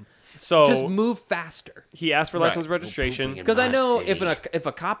 ma'am. So Just move faster. he asked for Right. license registration. pooping Because I My know city. if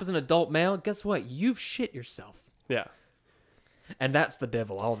a cop is an adult male, guess what? You've shit yourself. Yeah. And that's the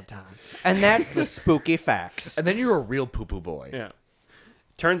devil all the time. And that's the spooky facts. And then you're a real poo-poo boy. Yeah.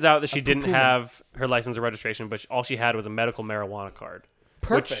 Turns out that she didn't poo-poo. have her license or registration, but all she had was a medical marijuana card,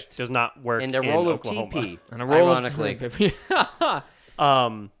 which Perfect. does not work And a in roll of Oklahoma. TP. And a roll ironically.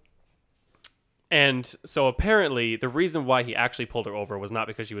 And so apparently the reason why he actually pulled her over was not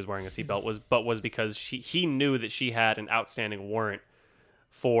because she was wearing a seatbelt, was because he knew that she had an outstanding warrant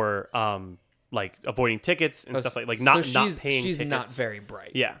for like avoiding tickets and stuff like not paying she's tickets. not very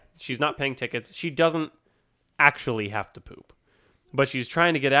bright. Yeah, she's not paying tickets. She doesn't actually have to poop, but she's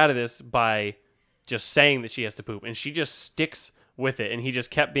trying to get out of this by just saying that she has to poop, and she just sticks with it. And he just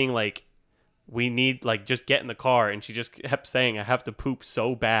kept being like, we need, like, just get in the car. And she just kept saying, I have to poop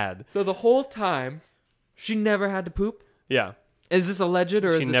so bad. So the whole time, she never had to poop? Yeah. Is this alleged or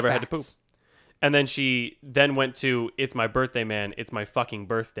is She this never facts? had to poop. And then she then went to, it's my birthday, man. It's my fucking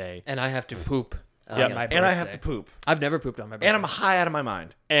birthday. And I have to poop. Yep. On my And I have birthday. to poop. I've never pooped on my birthday. And I'm high out of my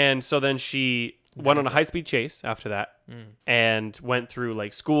mind. And so then she went on a high-speed chase after that and went through,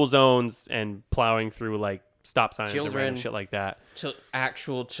 like, school zones and plowing through, like, stop signs and Children. random shit like that.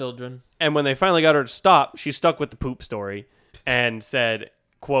 Actual children. And when they finally got her to stop, she stuck with the poop story and said,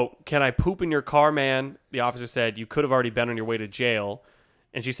 quote, can I poop in your car, man? The officer said, you could have already been on your way to jail.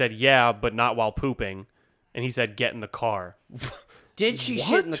 And she said, yeah, but not while pooping. And he said, get in the car. Did she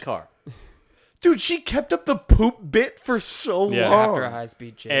shit in the car? Dude, she kept up the poop bit for so Yeah. long. After a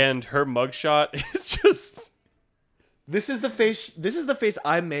high-speed chase. And her mugshot is just... This is the face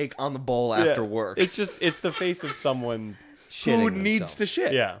I make on the bowl after work. It's the face of someone... Who Shitting needs themselves. to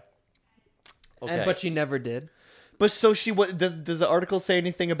shit. Yeah. Okay. But she never did. But so she what does the article say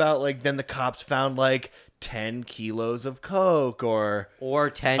anything about like then the cops found like 10 kilos of coke or Or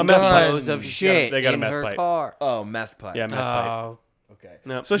 10 A meth pipe. kilos of They shit got a in meth her pipe. car. meth pipe. Yeah, meth pipe. Oh. Okay.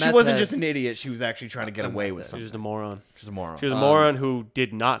 Nope. So she Meth wasn't just heads. an idiot, she was actually trying to get away with She something. was just a moron. She's a moron. She was a moron who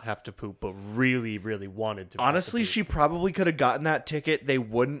did not have to poop, but really, really wanted to. Honestly, have to she probably could have gotten that ticket. They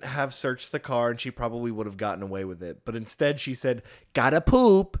wouldn't have searched the car and she probably would have gotten away with it. But instead she said, "Gotta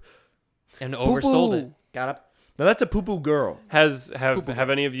poop." And oversold it. Gotta. Now that's a poo-poo girl. Have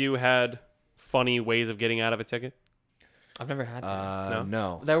any of you had funny ways of getting out of a ticket? I've never had to. No?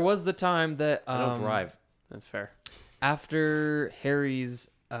 No. There was the time that I don't drive. That's fair. after Harry's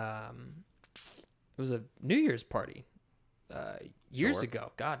it was a New Year's party years Sure.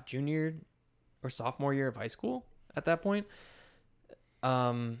 ago. God, junior or sophomore year of high school at that point.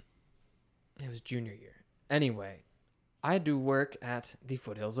 It was junior year. Anyway, I do work at the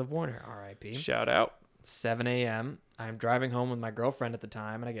Foothills of Warner, RIP. Shout out. 7 a.m. I'm driving home with my girlfriend at the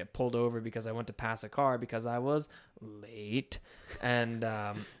time, and I get pulled over because I went to pass a car because I was late. And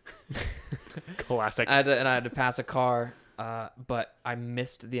Classic. I had to pass a car, but I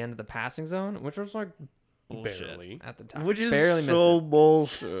missed the end of the passing zone, which was like bullshit Barely. at the time. Which is barely missed so it.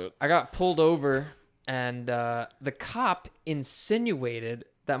 bullshit. I got pulled over, and the cop insinuated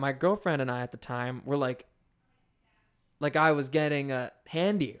that my girlfriend and I at the time were like I was getting a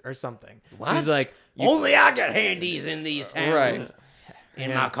handy or something. What? She's like, Only I got handies in these towns. right. In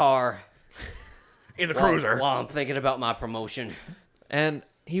my Hands. car. In the While- cruiser. While I'm thinking about my promotion. And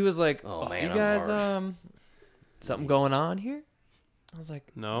he was like, Oh, man, you I'm guys, hard. something going on here? I was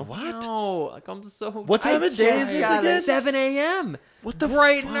like, No. What? no, like I'm so. What time of day is this again? 7 a.m. What the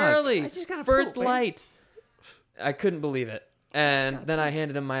bright fuck? and early. I just gotta First poop, man. light. I couldn't believe it. And then I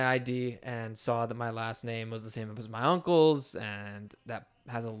handed him my ID and saw that my last name was the same as my uncle's, and that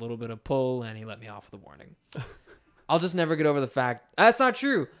has a little bit of pull, and he let me off with a warning. I'll just never get over the fact that's not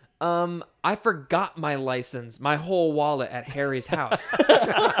true. I forgot my license, my whole wallet at Harry's house.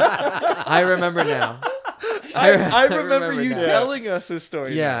 I remember now. I remember you now. telling us this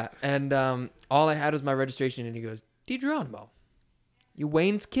story. Yeah, and all I had was my registration, and he goes, DeGeronimo, you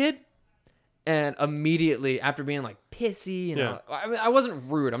Wayne's kid? And immediately, after being like pissy, you know, I mean, I wasn't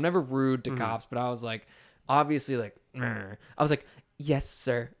rude. I'm never rude to cops, but I was like, obviously, like, "Meh." I was like, yes,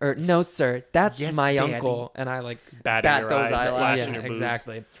 sir, or no, sir, that's Yes, my daddy. uncle, and I like Batting bat your those eyes, eyelashes. flashing Yeah, your boobs.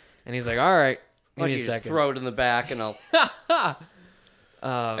 exactly. And he's like, all right, Why give don't me you a just second. throw it in the back and I'll.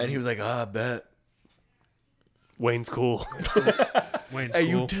 And he was like, I bet. Wayne's cool. Wayne's Hey,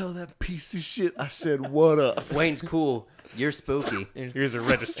 you tell that piece of shit I said what up. Wayne's cool. You're spooky. Here's a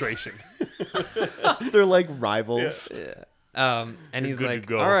registration. They're like rivals. And You're he's good to like,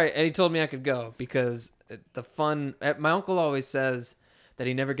 go. all right. And he told me I could go because the fun. My uncle always says that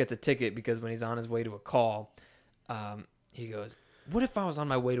he never gets a ticket because when he's on his way to a call, he goes, what if I was on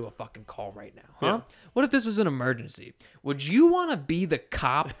my way to a fucking call right now? Huh? Yeah. What if this was an emergency? Would you want to be the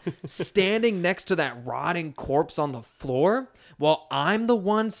cop standing next to that rotting corpse on the floor while I'm the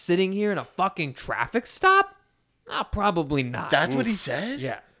one sitting here in a fucking traffic stop? Probably not. That's what he says?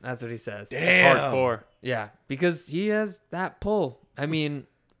 Yeah, that's what he says. It's hardcore. Yeah, because he has that pull. I mean,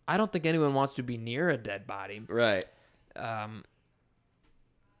 I don't think anyone wants to be near a dead body. Right.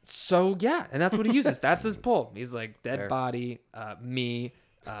 So yeah, and that's what he uses. That's his pull. He's like dead Fair. body. Me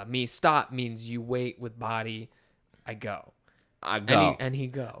stop means you wait with body. I go. I go. And he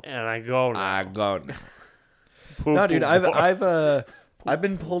go. And I go now. I go. Poo, No, dude, poo, I've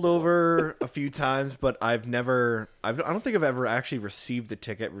been pulled over a few times, but I don't think I've ever actually received a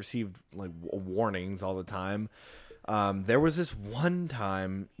ticket, received like warnings all the time. There was this one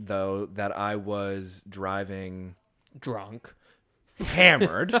time though that I was driving Drunk.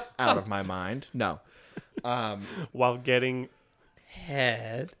 hammered out of my mind. No. while getting,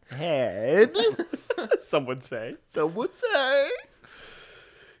 Head. Head. some would say. Some would say.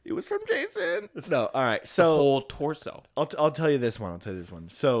 It was from Jason. No, all right. The So whole torso. I'll tell you this one.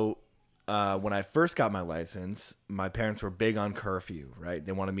 So when I first got my license, my parents were big on curfew, right?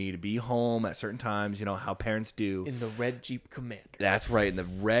 They wanted me to be home at certain times, you know, how parents do. In the red Jeep Commander. That's right, in the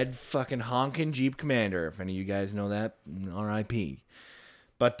red fucking honking Jeep Commander. If any of you guys know that, R.I.P.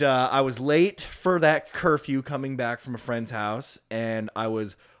 But I was late for that curfew coming back from a friend's house, and I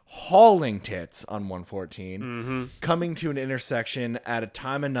was hauling tits on 114, coming to an intersection at a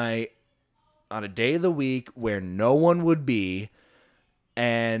time of night on a day of the week where no one would be.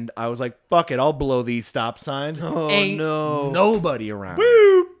 And I was like, fuck it, I'll blow these stop signs. Oh, Ain't no. nobody around.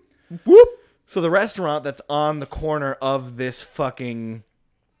 Woo! Whoop! So the restaurant that's on the corner of this fucking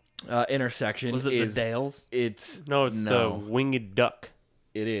intersection Was it is the Dales? It's No, it's the winged duck.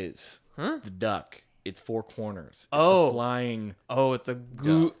 It is. Huh? It's the duck. It's four corners. It's Oh. the flying. Oh, it's a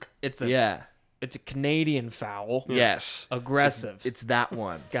Duck. It's a Yeah. It's a Canadian fowl. Yes. Aggressive. It's that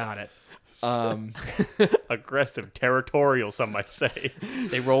one. Got it. Aggressive, territorial, some might say.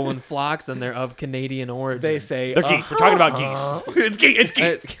 They roll in flocks and they're of Canadian origin. They say The geese. We're talking about geese. it's geese. It's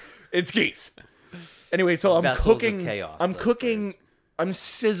geese. It's geese. Anyway, so I'm Vessels of cooking. chaos, I'm those cooking. I'm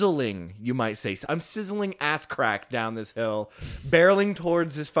sizzling, you might say. I'm sizzling ass crack down this hill, barreling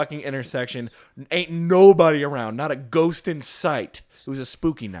towards this fucking intersection. Ain't nobody around, not a ghost in sight. It was a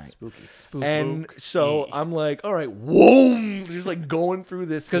spooky night. Spooky. And so I'm like, all right, whoa, just like going through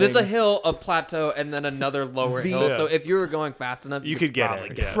this Because it's a thing. hill, a plateau, and then another lower hill. Yeah. So if you were going fast enough, You could get probably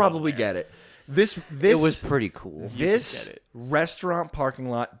it. get Yeah. Probably get it. This It was pretty cool. This get it. restaurant parking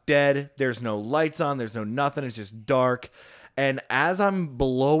lot dead. There's no lights on. There's no nothing. It's just dark. And as I'm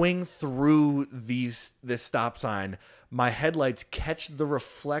blowing through this stop sign, my headlights catch the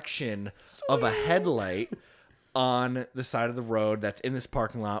reflection of a headlight on the side of the road that's in this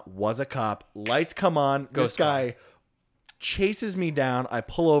parking lot. Was a cop. Lights come on. This Ghost car. guy chases me down. I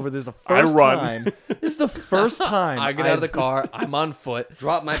pull over. This is the first run. time. This is the first time I get out of the I've car. I'm on foot.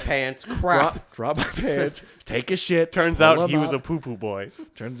 Drop my pants. Crap. Drop my pants. Take a shit. Turns pull out them he was up. a poo-poo boy.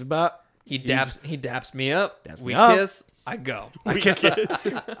 Turns about He daps me up. Daps We me up. kiss. I go. I kissed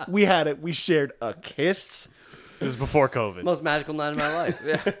we had it. We shared a kiss, It was before COVID. Most magical night of my life.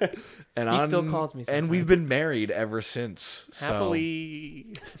 and He still calls me And we've been married ever since. So.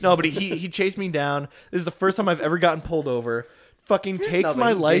 Happily. No, but he chased me down. This is the first time I've ever gotten pulled over. Fucking takes but my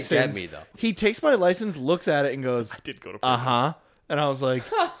he did license. get me, though. He takes my license, looks at it, and goes, Did go to prison. "Uh-huh." And I was like,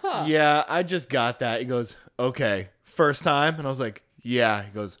 "Yeah, I just got that." He goes, "Okay, first time?" And I was like, "Yeah." He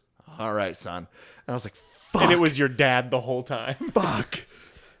goes, "All right, son." And I was like, "Fuck." And it was your dad the whole time. Fuck,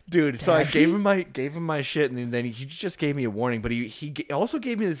 dude. So I gave him my shit, and then he just gave me a warning. But he also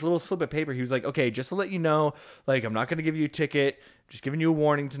gave me this little slip of paper. He was like, "Okay, just to let you know, like I'm not gonna give you a ticket. Just giving you a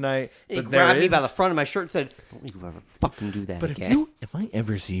warning tonight." He But grabbed me is- by the front of my shirt and said, "Don't you ever fucking do that But again." if I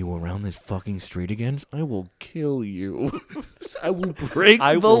ever see you around this fucking street again, I will kill you. I will break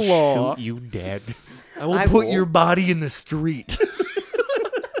I the will law. shoot you dead. I will I put will. your body in the street.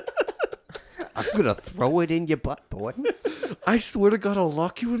 I'm gonna throw it in your butt, boy. I swear to God, I'll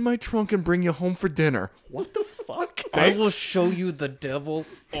lock you in my trunk and bring you home for dinner. What the fuck? I will show you the devil.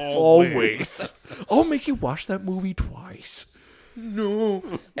 Always. I'll make you watch that movie twice. No.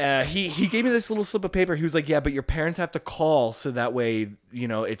 He gave me this little slip of paper. He was like, "Yeah, but your parents have to call so that way, you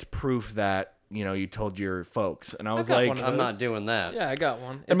know, it's proof that you told your folks. And I was got like, one of I'm those. not doing that. Yeah, I got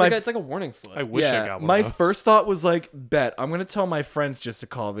one. And It's like a warning slip. I wish I got one. my of those. first thought was like, bet I'm gonna tell my friends just to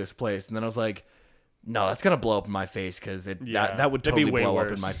call this place, and then I was like, no, that's gonna blow up in my face because Yeah, that would that'd be totally way blow up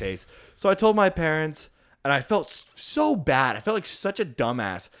worse. in my face. So I told my parents, and I felt so bad. I felt like such a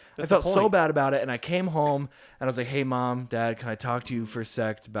dumbass. I felt so point. bad about it, and I came home and I was like, hey mom, dad, can I talk to you for a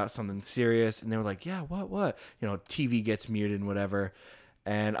sec about something serious? And they were like, yeah, what? TV gets muted and whatever.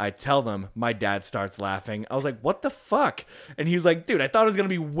 And I tell them, my dad starts laughing. I was like, what the fuck? And he was like, dude, I thought it was going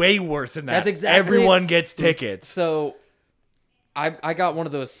to be way worse than that. That's exactly- Everyone gets tickets. So I got one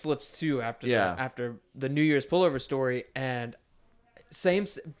of those slips too after Yeah. after the New Year's pullover story, and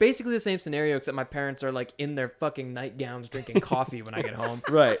basically the same scenario, except my parents are like in their fucking nightgowns drinking coffee when I get home.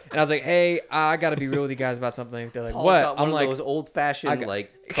 Right. And I was like, hey, I got to be real with you guys about something. They're like, Paul's what? got one I'm of like, those old-fashioned I got-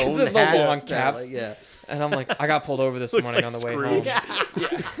 like cone the hats. long that, caps. like, yeah. and I'm like, I got pulled over this Looks morning like on the way Scrooge.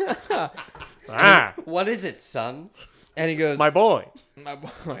 home. Ah, What is it, son? And he goes, my boy. my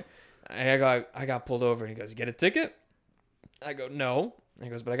boy. I got pulled over, and he goes, you get a ticket? I go, no. And he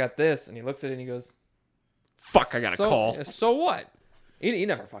goes, but I got this. And he looks at it and he goes, Fuck, I got a call. So what? He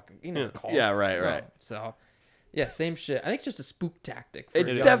never called. Yeah, right, No. right. So, yeah, same shit. I think it's just a spook tactic. For It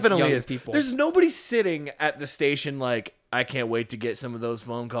young, definitely young is. people. There's nobody sitting at the station like, I can't wait to get some of those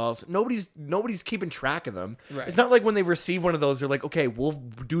phone calls. Nobody's keeping track of them. Right. It's not like when they receive one of those, they're like, okay, we'll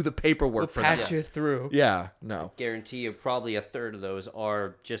do the paperwork for patch that. you through. Yeah, no. Guarantee you, probably a third of those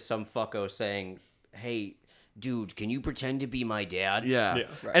are just some fucko saying, "Hey, dude, can you pretend to be my dad?" Yeah. Yeah.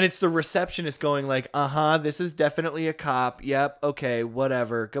 Right. And it's the receptionist going like, this is definitely a cop. Yep, okay,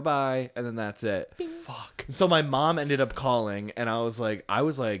 whatever. Goodbye. And then that's it. Fuck. So my mom ended up calling, and I was like,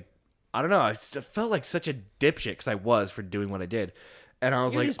 I don't know. I felt like such a dipshit because I was for doing what I did. And I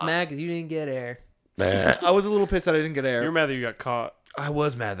was You're like, just mad because you didn't get air. I was a little pissed that I didn't get air. You're mad that you got caught. I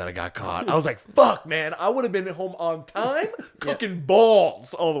was mad that I got caught. I was like, fuck, man. I would have been home on time cooking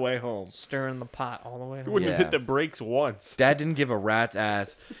balls all the way home. Stirring the pot all the way You home. wouldn't Yeah. have hit the brakes once. Dad didn't give a rat's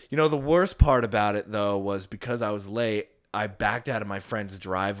ass. The worst part about it, though, was because I was late, I backed out of my friend's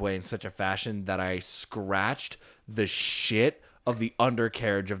driveway in such a fashion that I scratched the shit of the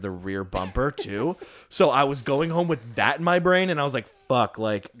undercarriage of the rear bumper, too. So I was going home with that in my brain, and I was like, fuck,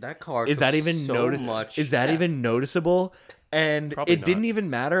 like, That car. is took that even so much? Is that even noticeable? And Probably it didn't not. even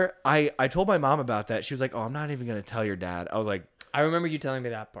matter. I told my mom about that. She was like, "Oh, I'm not even gonna tell your dad." I was like, I remember you telling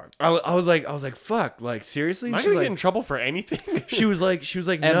me that part. I was like, "Fuck!" Like seriously? Am I She's gonna like, get in trouble for anything? she was like,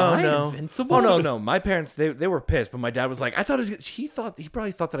 Am "No, I no, invincible? Oh no. My parents they were pissed, but my dad was like, "I thought it was." He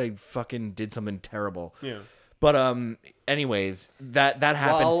probably thought that I fucking did something terrible. Yeah. But anyways, that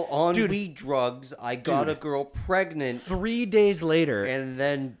happened. While on Dude, weed drugs, I got a girl pregnant 3 days later, and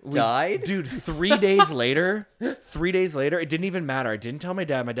then died. Dude, 3 days later, it didn't even matter. I didn't tell my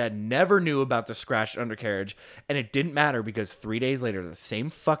dad. My dad never knew about the scratched undercarriage. And it didn't matter because 3 days later, the same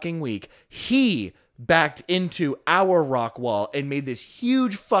fucking week, he backed into our rock wall and made this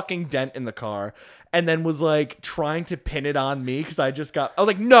huge fucking dent in the car and then was like trying to pin it on me because I was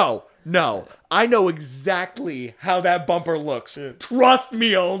like, no, I know exactly how that bumper looks. Trust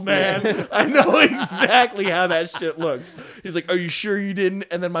me, old man. I know exactly how that shit looks. He's like, are you sure you didn't?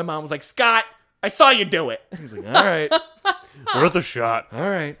 And then my mom was like, Scott, I saw you do it. He's like, all right, Worth a shot. all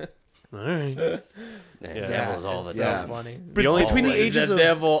right. All right. Yeah, devils all the so time. funny. The only- Between the ages the of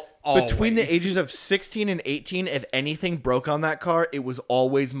devil between the always. ages of 16 and 18, if anything broke on that car, it was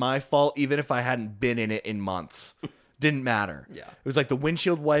always my fault, even if I hadn't been in it in months. Didn't matter. Yeah. It was like the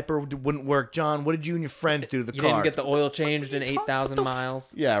windshield wiper wouldn't work. John, what did you and your friends do to the You car? didn't get the oil changed in 8,000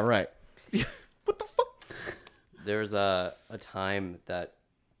 miles. Yeah, right. What the fuck? There's a time that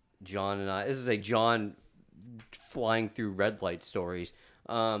John and I. This is a John flying through red light stories.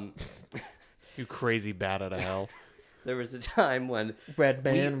 You crazy bat out of hell. There was a time when Red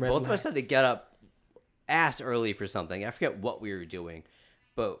band, red both of us had to lights. get up ass early for something. I forget what we were doing,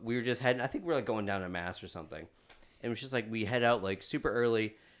 but we were just heading. I think we were like going down to mass or something. And it was just like we head out like super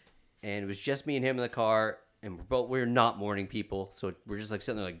early, and it was just me and him in the car. And we're not morning people, so we're just like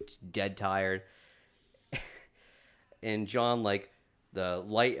sitting there like just dead tired. And John, like, the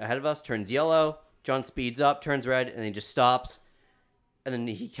light ahead of us turns yellow. John speeds up, turns red, and then he just stops. And then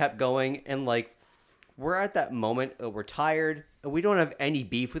he kept going, and like we're at that moment we're tired and we don't have any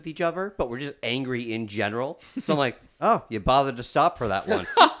beef with each other, but we're just angry in general. So I'm like, oh, you bothered to stop for that one.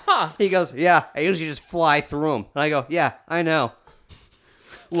 He goes, yeah, I usually just fly through them. And I go, yeah, I know.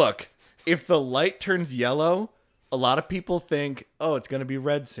 Look, if the light turns yellow, a lot of people think, oh, it's going to be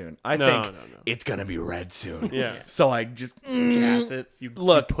red soon. I think no. it's going to be red soon. Yeah. So I just Gas it. You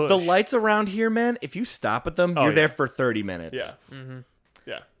look, you push. the lights around here, man, if you stop at them, Oh, you're yeah. there for 30 minutes. Yeah.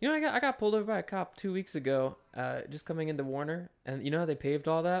 Yeah. You know, I got pulled over by a cop 2 weeks ago, just coming into Warner, and you know how they paved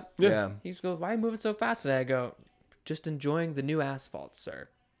all that? Yeah. He just goes, "Why are you moving so fast today?" I go, "Just enjoying the new asphalt, sir."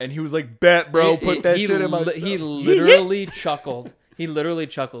 And he was like, "Bet, bro, put that he shit in my." He literally chuckled. He literally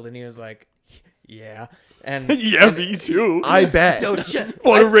chuckled, and he was like, "Yeah." And Yeah, me too. I bet. No,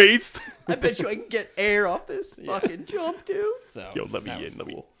 Want a race? I bet you I can get air off this fucking jump, dude. so Yo, let me that in. was Let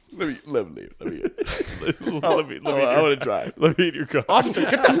me. cool. Let me. Let me. Let me. I want to drive. Let me in your car. Officer,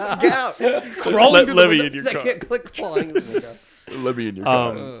 get the fuck out! Crawl Let into the me window. in your I car. can't click clawing the window. Let me in your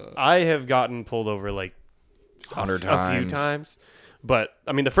car. I have gotten pulled over like 100 a few times. But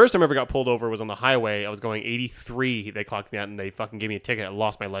I mean, the first time I ever got pulled over was on the highway. I was going 83. They clocked me out and they fucking gave me a ticket. I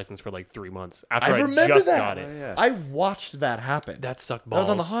lost my license for like 3 months after I I, remember just that. got it. Yeah. I watched that happen. That sucked That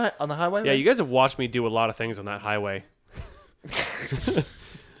balls. was on the highway. Yeah, you guys have watched me do a lot of things on that highway. a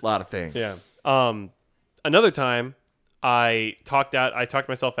lot of things. Yeah. Another time, I talked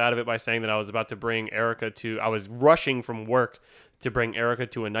myself out of it by saying that I was about to bring Erica to. I was rushing from work to bring Erica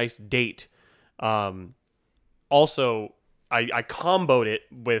to a nice date. Also, I comboed it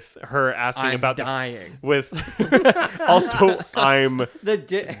with her asking I'm about dying. with. Also, I'm The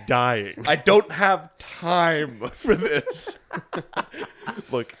dying. I don't have time for this.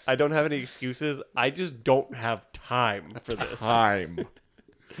 Look, I don't have any excuses. I just don't have time for this. Time.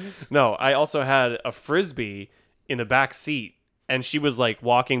 No, I also had a Frisbee in the back seat, and she was like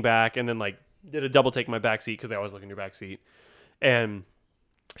walking back and then like did a double take in my back seat because they always look in your back seat. And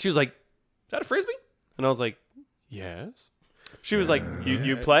she was like, "Is that a Frisbee?" And I was like, "Yes." She was like,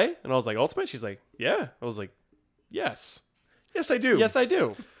 "You play?" And I was like, "Ultimate?" She's like, "Yeah." I was like, "Yes. Yes, I do. Yes, I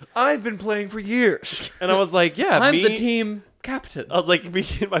do." I've been playing for years. And I was like, "Yeah, I'm me." the team captain. I was like, me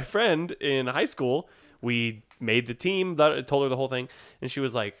and my friend in high school, we made the team. I told her the whole thing, and she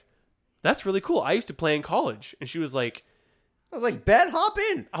was like, "That's really cool. I used to play in college." And she was like, I was like, "Bet, hop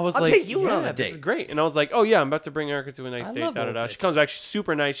in. I was I'll like, take you yeah, on a this is date." great. And I was like, "Oh yeah, I'm about to bring Erica to a nice I date." love Da, da, old da. She comes back, she's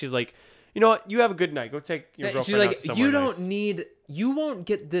super nice. She's like, "You know what? You have a good night. Go take your girlfriend She's out like, to somewhere "You nice." don't need. You won't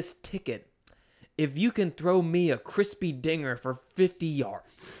get this ticket if you can throw me a crispy dinger for 50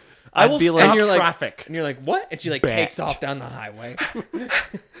 yards." I I'd will be stop like, and you're like, traffic. And you're like, "What?" And she like Bet. takes off down the highway.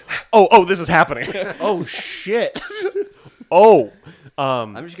 "Oh, this is happening." Oh shit. Oh,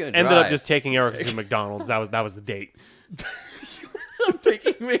 I'm just gonna ended up drive. just taking Erica to McDonald's. That was the date. I'm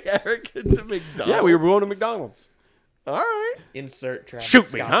taking me Erica to McDonald's. Yeah, we were going to McDonald's. All right. Insert Travis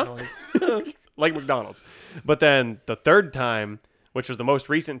Shoot me, Scott huh? noise. Like McDonald's. But then the third time, which was the most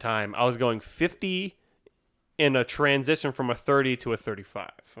recent time, I was going 50 in a transition from a 30 to a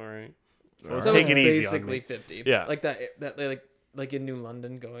 35. All right. So let's So take it's it easy on basically me. 50. Yeah. Like that like in New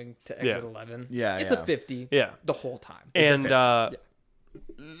London going to Yeah. exit 11. Yeah, It's yeah. a 50 Yeah. the whole time. And I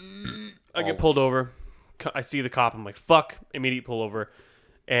get pulled over. I see the cop. I'm like, fuck. Immediate pullover.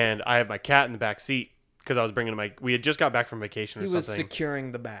 And I have my cat in the back seat because I was bringing we had just got back from vacation or He was something.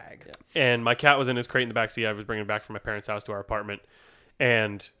 securing the bag. And my cat was in his crate in the back seat. I was bringing it back from my parents' house to our apartment.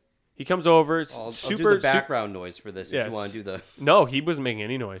 And he comes over. It's I'll super, do the background noise for this if Yes. you want to do the. No, he wasn't making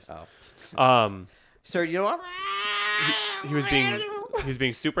any noise. Oh. Sir, you know what? He was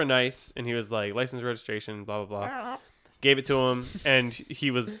being super nice, and he was like, license, registration, blah blah blah. Gave it to him, and he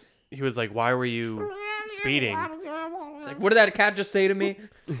was like, why were you speeding? It's like, what did that cat just say to me?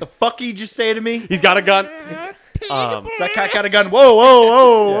 The fuck you just say to me? He's got a gun. That cat got a gun. Whoa,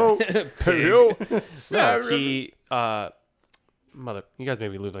 whoa, whoa, whoa. No, he mother. You guys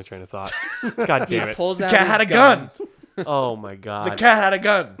made me lose my train of thought. God He damn it. pulls The out cat his had a gun. Oh my god. The cat had a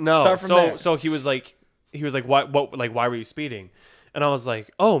gun. No, Start from there. so he was like, why were you speeding? And I was like,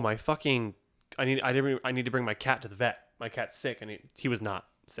 oh my fucking, I need to bring my cat to the vet. My cat's sick, and he was not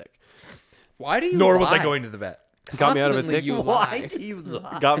sick. Why do you Nor was I lie? going to the vet. Got me out of a Constantly ticket. you Why lie. do you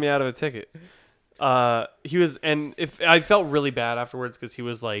lie? Got me out of a ticket. He was, and if I felt really bad afterwards because he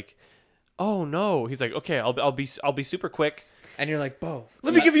was like, oh no, he's like, okay, I'll be super quick. And you're like, Bo.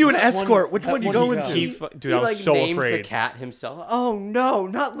 Let me give you an let one- escort. Which let one you one going go. to? Dude, I was like so names the afraid. cat himself. Oh no,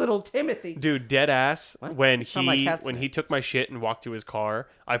 not little Timothy. Dude, dead ass. What? When That's not my cat's name. he took my shit and walked to his car,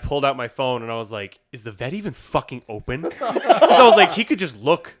 I pulled out my phone and I was like, "Is the vet even fucking open?" 'Cause I was like, he could just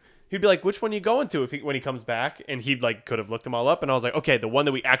look. He'd be like, "Which one you going to?" When he comes back, and he like could have looked them all up. And I was like, "Okay, the one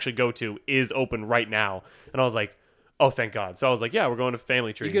that we actually go to is open right now." And I was like, "Oh, thank God!" So I was like, "Yeah, we're going to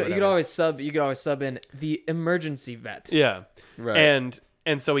Family Tree." You could always sub in the emergency vet. Yeah. Right.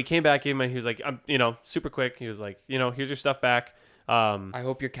 And so he came back in and he was like, I'm super quick. He was like, here's your stuff back. I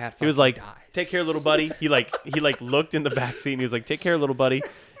hope your cat. He was like, dies. take care, little buddy. He looked in the back seat and he was like, take care, little buddy,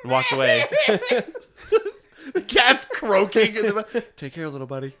 and walked away. The cat's croaking in the back. Take care, little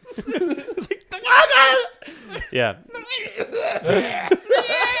buddy. Yeah.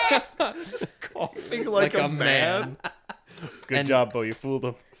 like a man. Good And- job, Bo. You fooled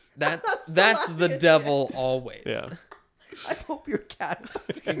him. That's the devil always. Yeah. I hope your cat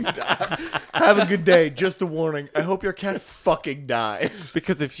fucking dies. Have a good day. Just a warning. I hope your cat fucking dies.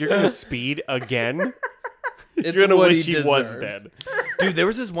 Because if you're gonna speed again, It's you're gonna what wish he he was deserves. dead. Dude, there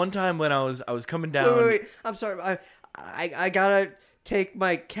was this one time when I was coming down. Wait. I'm sorry. I gotta take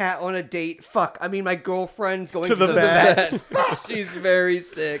my cat on a date. Fuck. I mean, my girlfriend's going To to the the vet. She's very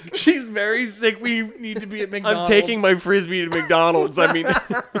sick. She's very sick. We need to be at McDonald's. I'm taking my frisbee to McDonald's. I mean,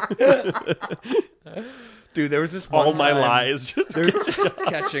 Dude, there was this one all my time- lies. Just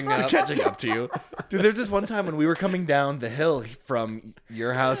Catching up. catching up to you. Dude, there's this one time when we were coming down the hill from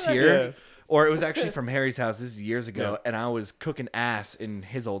your house here. Yeah. Or it was actually from Harry's house. This is years ago. Yeah. And I was cooking ass in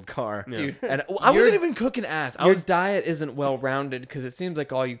his old car. Dude, And I wasn't even cooking ass. I Your was diet isn't well rounded because it seems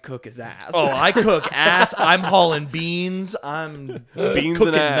like all you cook is ass. Oh, I cook ass. I'm hauling beans. I'm beans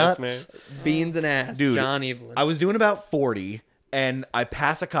cooking and ass, nuts. man. beans and ass. Dude, John Evelyn. I was doing about 40 and I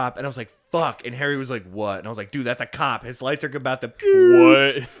passed a cop and I was like, fuck. And Harry was like, what? And I was like, dude, that's a cop. His lights are about to.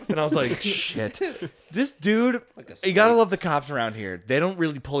 What? And I was like, shit. This dude, a you gotta snake. love the cops around here. They don't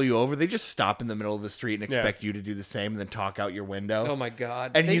really pull you over. They just stop in the middle of the street and expect you to do the same and then talk out your window. oh my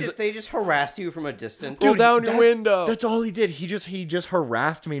god. And he's They just harass you from a distance. Roll down your that- window. That's all he did. He just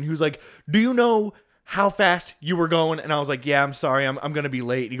harassed me and he was like, do you know how fast you were going? And I was like, yeah, I'm sorry. I'm going to be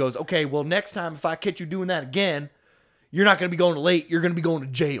late. And he goes, okay, well, next time if I catch you doing that again, you're not going to be going late. You're going to be going to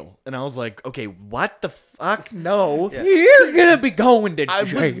jail. And I was like, okay, what the fuck? No. You're gonna be going to I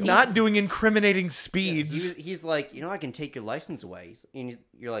jail. was not doing incriminating speeds. He's like, I can take your license away. And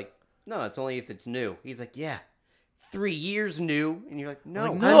you're like, no, it's only if it's new. He's like, yeah, 3 years new. And you're like, no,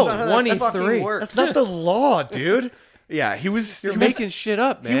 Like, that's no, not how that fucking 23. works. That's not the law, dude. Yeah, he was. You're he was- making shit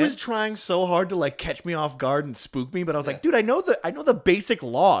up, man. He was trying so hard to like catch me off guard and spook me, but I was like, dude, I know the basic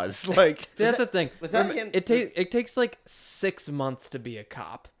laws. Like, See, that's the thing. was that him- It takes like 6 months to be a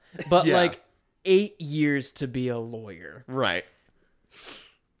cop, but Yeah. like 8 years to be a lawyer. right?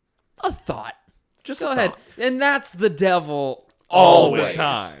 A thought. Just Go a ahead. thought. And that's the devil all the always.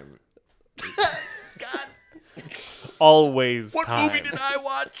 time. always What time. movie did I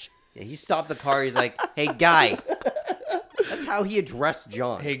watch? Yeah, he stopped the car. He's like, hey, guy. That's how he addressed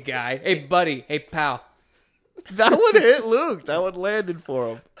John. Hey guy. Hey buddy. Hey pal. That one hit Luke. That one landed for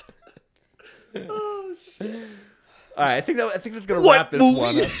him. Oh shit! All right, I think that's gonna What wrap this movie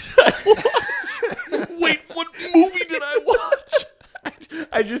one did up. Wait, what movie did I watch?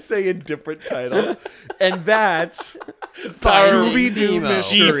 I just say a different title, and that's Scooby Doo Nemo.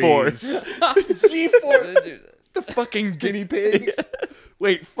 Mysteries. G-Force. G-Force. The fucking guinea pigs.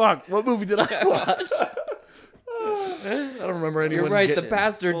 Wait, fuck. What movie did I watch? I don't remember anyone. You're right. The getting-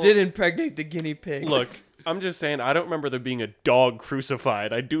 pastor did impregnate the guinea pig. Look, I'm just saying, I don't remember there being a dog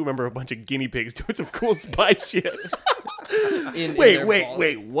crucified. I do remember a bunch of guinea pigs doing some cool spy shit. In Wait, their wait, balls.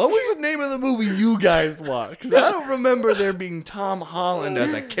 wait. What was the name of the movie you guys watched? 'Cause I don't remember there being Tom Holland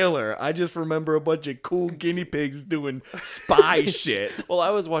as a killer. I just remember a bunch of cool guinea pigs doing spy shit. Well, I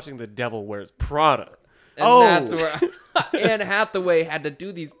was watching The Devil Wears Prada. And Oh. that's where Anne Hathaway had to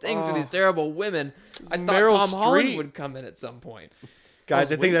do these things with these terrible women. I thought Meryl Tom Holland Streep. would come in at some point.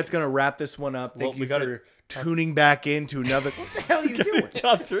 Guys, I think that's going to wrap this one up. Thank Well, you we gotta- for tuning back into another What the hell are you doing?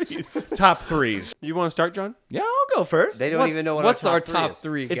 Top threes. top threes. You want to start, John? Yeah, I'll go first. They don't What's- even know what what's our our top, top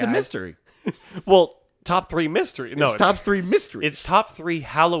three is. three, It's a guys? mystery. Well, top three mystery. No, It's top three mysteries. it's top three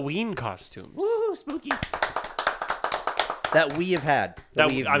Halloween costumes. Woo, spooky. That we have had. That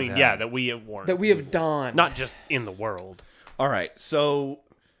we have I mean, had. yeah, that we have worn. That we have donned. Not just in the world. All right, so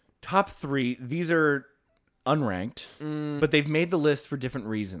top three. These are unranked, but they've made the list for different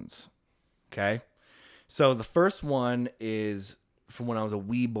reasons. Okay, so the first one is from when I was a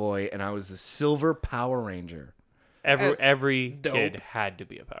wee boy and I was the Silver Power Ranger. Every That's dope. kid had to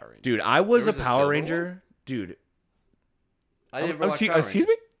be a Power Ranger. Dude, I was, There was a a Power silver Ranger. Dude, I never watched Power excuse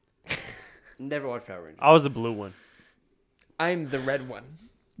Rangers. me. Never watched Power Rangers. I was the blue one. I'm the red one.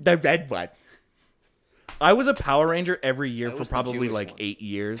 The red one. I was a Power Ranger every year I for was the probably Jewish like one. 8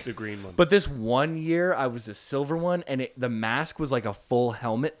 years. The green one. But this one year, I was the silver one, and the mask was like a full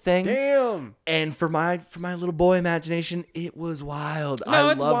helmet thing. Damn. And for my little boy imagination, it was wild. No,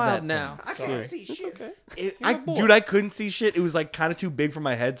 I it's love wild that now. I thing. can't see shit. Dude, I couldn't see shit. It was like kind of too big for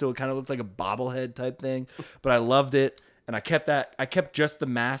my head, so it kind of looked like a bobblehead type thing. But I loved it, and I kept just the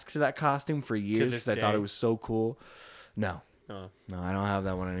mask to that costume for years this because I thought day. it was so cool. No, Oh. no, I don't have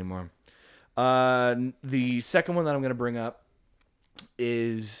that one anymore. The second one that I'm gonna bring up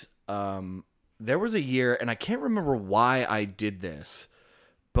is there was a year, and I can't remember why I did this,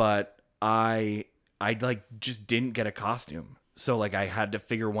 but I like just didn't get a costume, so like I had to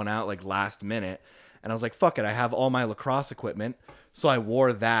figure one out like last minute, And I was like, fuck it, I have all my lacrosse equipment. So I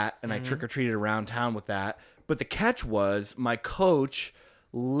wore that and I trick-or-treated around town with that. But the catch was my coach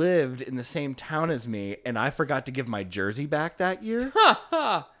lived in the same town as me, and I forgot to give my jersey back that year.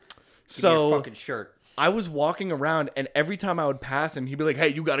 Your So fucking shirt. I was walking around, and every time I would pass him, he'd be like, hey,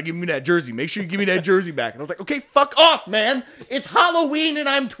 you got to give me that jersey. Make sure you give me that jersey back. And I was like, okay, fuck off, man. It's Halloween, and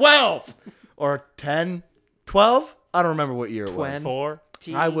I'm 12. Or 10, 12? I don't remember what year it was. 4.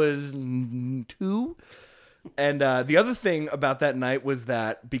 I was 2. And the other thing about that night was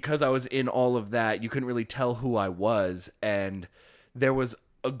that because I was in all of that, you couldn't really tell who I was. And there was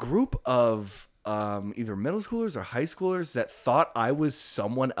a group of either middle schoolers or high schoolers that thought I was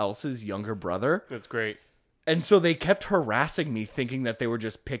someone else's younger brother. That's great. And so they kept harassing me, thinking that they were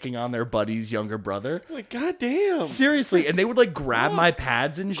just picking on their buddy's younger brother. Like, goddamn. Seriously. And they would like grab my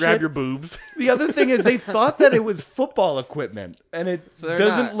pads and Grab shit. your boobs. The other thing is they thought that it was football equipment, and it So they're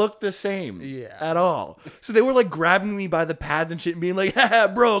doesn't not- look the same Yeah. at all. So they were like grabbing me by the pads and shit and being like, haha,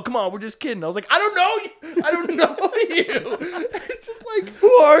 bro, come on, we're just kidding. I was like, I don't know you. I don't know you. It's just like, Who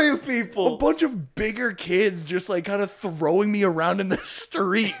are you a people? bunch of bigger kids just like kind of throwing me around in the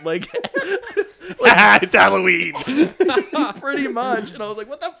street. Like, It's Halloween. pretty much. And I was like,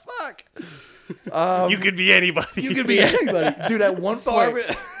 what the fuck? You could be anybody. You could be anybody. Dude, at one point,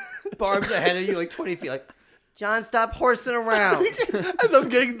 Barb's ahead of you like 20 feet. Like, John, stop horsing around. as I'm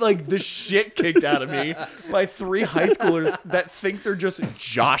getting like the shit kicked out of me by 3 high schoolers that think they're just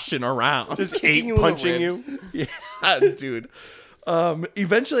joshing around. Just Kicking eight you in the punching ribs. you. Yeah, dude.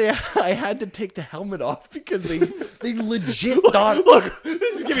 Eventually, I had to take the helmet off because they legit thought. Look,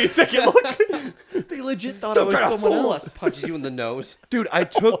 just give me a second. Look. They legit thought I Don't was try to someone fool else. us. Punches you in the nose. Dude, I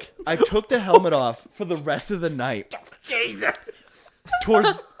took the helmet off for the rest of the night. Jesus.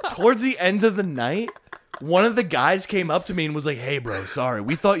 Towards the end of the night, one of the guys came up to me and was like, "Hey, bro, sorry,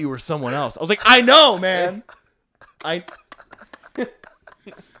 we thought you were someone else." I was like, "I know, man.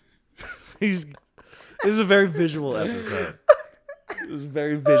 This is a very visual episode. It was a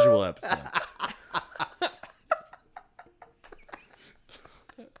very visual episode.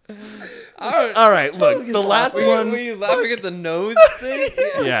 All right, look, the last Were one. you laughing at the nose thing?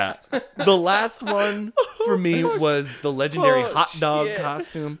 Yeah. The last one for me was the legendary Oh, hot dog shit.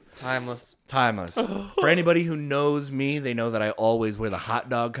 costume. Timeless. Timeless. For anybody who knows me, they know that I always wear the hot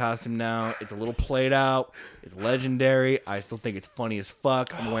dog costume now. It's a little played out. It's legendary. I still think it's funny as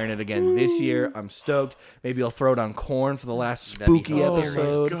fuck. I'm wearing it again this year. I'm stoked. Maybe I'll throw it on Corn for the last That'd be spooky hilarious.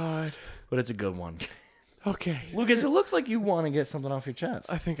 episode. God. But it's a good one. Okay. Lucas, it looks like you want to get something off your chest.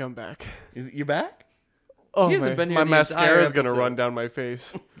 I think I'm back. You back? Oh, He hasn't been here my the mascara entire is gonna episode. run down my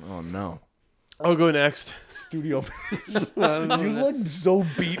face. Oh, no. I'll go next. Studio. You look so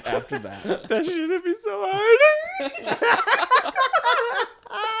beat after that. That shouldn't be so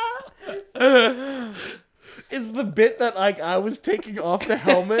hard. It's the bit that like I was taking off the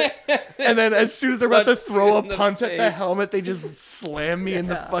helmet, and then as soon as they're about to Punched throw you a in the punch at the face. helmet, they just slam me in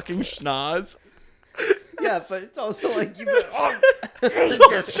the fucking schnoz. Yeah, but it's also like you.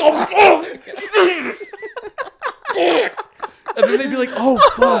 And then they'd be like, "Oh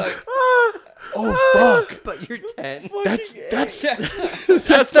fuck! Oh fuck!" But you're 10. That's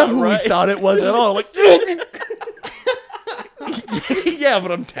That's not not who right. we thought it was at all. Like, yeah,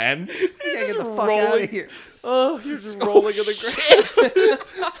 but I'm 10. You gotta get the fuck out rolling. of here. Oh, you're just rolling on the ground.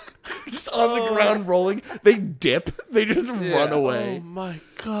 Just on the ground rolling. They dip. They just run Oh away. my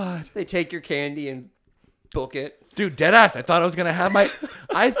god. They take your candy and book it. Dude, deadass. I thought I was gonna have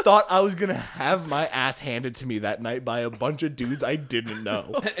my ass handed to me that night by a bunch of dudes I didn't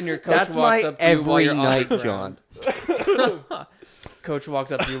know. And your coach That's walks my up to you while every you're night, on the John. ground. Coach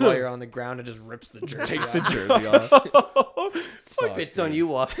walks up to you while you're on the ground and just rips the jersey Takes off. the jersey off. Spits on you,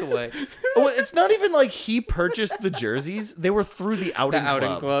 walks away. Well, it's not even like he purchased the jerseys. They were through the The outing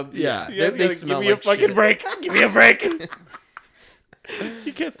outing club. Yeah. You guys They gotta smell give me like a fucking shit. break. Give me a break.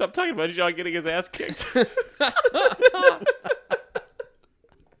 You can't stop talking about John getting his ass kicked.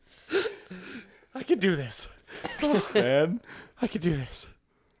 I can do this. Man. I can do this.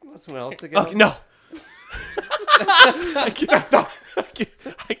 Want someone else to go? Okay, no. I can, no.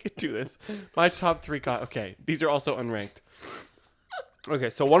 I can do this. My top 3 okay, these are also unranked. Okay,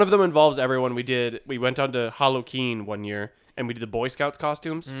 so one of them involves everyone. We went on to Halloween one year and we did the Boy Scouts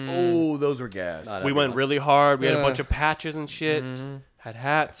costumes. Oh, those were gas. We went really hard. We had a Yeah. bunch of patches and shit. Had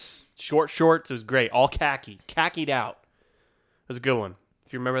hats, short shorts. It was great. All khakied out. It was a good one.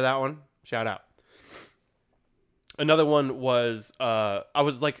 If you remember that one, shout out. Another one was I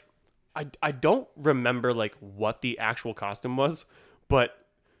was like, I don't remember like what the actual costume was, but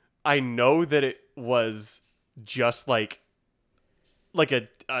I know that it was just like like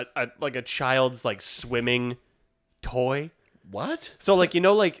a child's like swimming toy. What? So like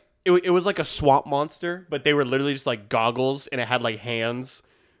like it was like a swamp monster, but they were literally just like goggles, and it had like hands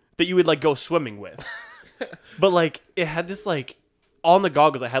that you would like go swimming with. But like it had this like on the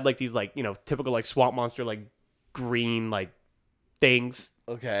goggles, I had like these like typical like swamp monster like green like things.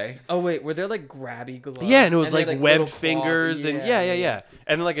 Okay. Oh wait, were there like grabby gloves? Yeah, and it was they like had, webbed little claws? fingers and yeah.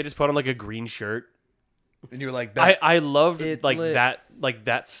 And then like I just put on like a green shirt. And you were like, I loved It's like lit.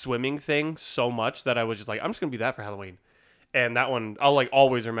 that swimming thing so much that I was just like, I'm just gonna be that for Halloween. And that one I'll like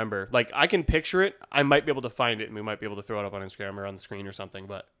always remember. Like I can picture it. I might be able to find it, and we might be able to throw it up on Instagram or on the screen or something.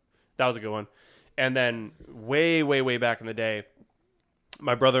 But that was a good one. And then way back in the day,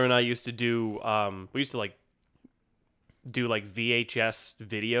 my brother and I used to do we used to like do like VHS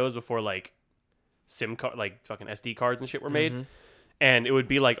videos before like SIM card, like fucking SD cards and shit were made. And it would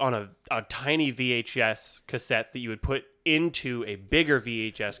be like on a tiny VHS cassette that you would put into a bigger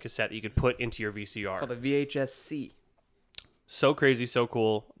VHS cassette that you could put into your VCR. Called a VHS-C. So crazy, so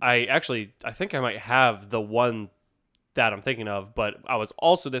cool. I think I might have the one that I'm thinking of, but I was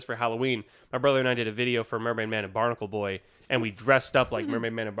also this for Halloween. My brother and I did a video for Mermaid Man and Barnacle Boy, and we dressed up like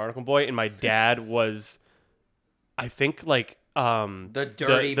Mermaid Man and Barnacle Boy, and my dad was, I think, like The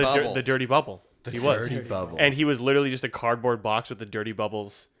dirty bubble. The dirty bubble. He was. dirty bubble. And he was literally just a cardboard box with the Dirty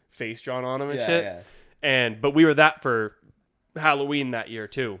Bubbles face drawn on him and shit. But we were that for Halloween that year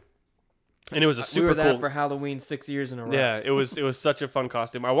too. And it was a super we were that cool for Halloween 6 years in a row. Yeah, it was such a fun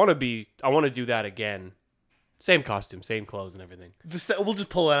costume. I want to do that again. Same costume, same clothes and everything. We'll just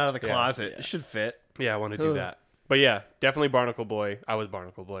pull it out of the Yeah. closet. It should fit. Yeah, I want to do Ugh. that. But yeah, definitely Barnacle Boy. I was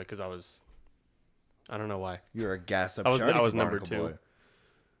Barnacle Boy because I don't know why. You're a gassed up. I was shardy for number Barnacle 2. Boy.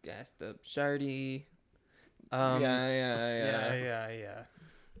 Gassed up Shardy. Yeah.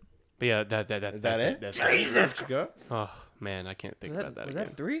 But yeah, that's that it? That's Jesus. You go. Oh man, I can't think about that Was again.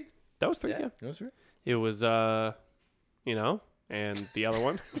 that 3? That was 3. Yeah. That was right. It was and the other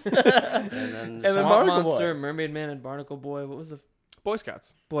one, And then And then Swamp Barnacle Monster, Boy. Mermaid Man, and Barnacle Boy. What was the Boy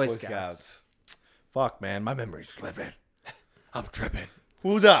Scouts. Boy Boy Scouts? Scouts. Fuck, man. My memory's slipping. I'm tripping.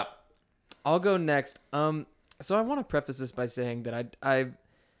 Who's up? I'll go next. So I want to preface this by saying that I've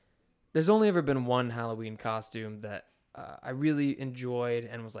there's only ever been one Halloween costume that I really enjoyed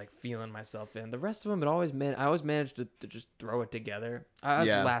and was like feeling myself in. The rest of them, I always managed to just throw it together. I was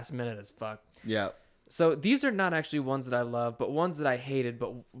Yeah. last minute as fuck. Yeah. So these are not actually ones that I love, but ones that I hated,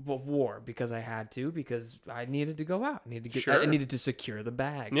 but wore because I had to, because I needed to go out. I Sure. needed to secure the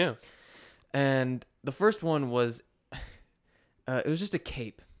bag. Yeah. And the first one was, it was just a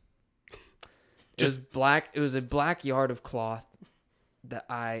cape. It was black. It was a black yard of cloth that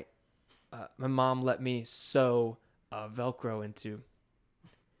my mom let me sew Velcro into.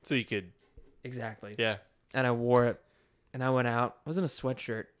 So you could. Exactly. Yeah. And I wore it, and I went out. I was in a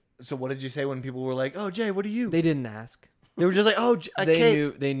sweatshirt. So what did you say when people were like, "Oh, Jay, what are you?" They didn't ask. They were just like, "Oh,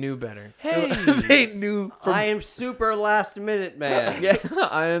 They knew better. Hey. they knew. From, I am super last minute, man. Yeah,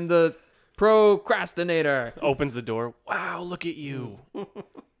 I am the procrastinator. Opens the door. Wow, look at you.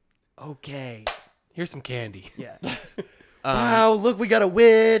 Okay. Here's some candy. Yeah. wow, look, we got a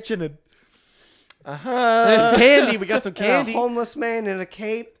witch and a. Candy. We got some And candy. a homeless man in a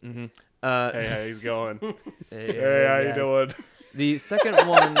cape. Hey, how he's going? Hey, how you doing? The second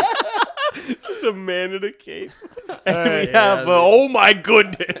one. Just a man in a cape. And Hey, we have, oh my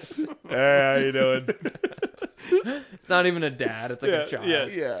goodness. Hey, how you doing? It's not even a dad. It's like a child. yeah.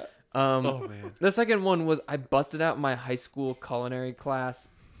 Yeah. Oh man. The second one was I busted out my high school culinary class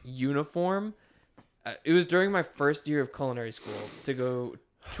uniform. It was during my first year of culinary school to go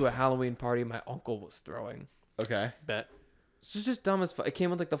to a Halloween party my uncle was throwing. Okay. Bet. It's just dumb as fuck. It came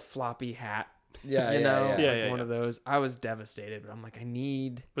with like the floppy hat. Yeah. You know, Yeah. Yeah, like yeah, one yeah. of those. I was devastated, but I'm like, I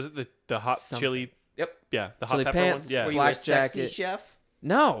need. Was it the hot Something. chili? Yep. Yeah, the hot Chili pepper pants, one. Yeah. Were you Black a sexy jacket. chef?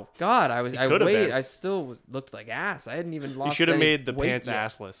 No, God, I could've weighed. been. I still looked like ass. I hadn't even lost. You should have any made the weight pants yet.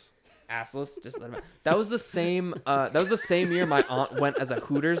 assless. Assless. Just let him out. That was the same. That was the same year my aunt went as a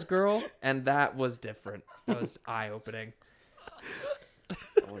Hooters girl, and that was different. That was eye opening.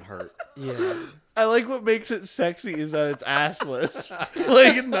 That would hurt. Yeah. I like what makes it sexy is that it's assless.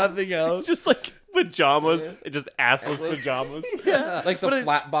 like nothing else. Just like pajamas, just assless pajamas. Like the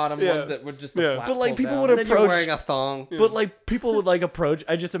flat bottom yeah. ones that were just Yeah. the flat But, like, pull people down. would And then you're approach- wearing a thong. But like people would like approach.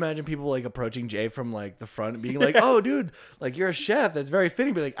 I just imagine people like approaching Jay from like the front, and being like, "Oh, dude, like you're a chef. That's very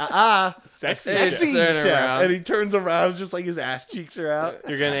fitting." Be like, Sexy sexy chef. chef." Turn around. And he turns around, just like his ass cheeks are out.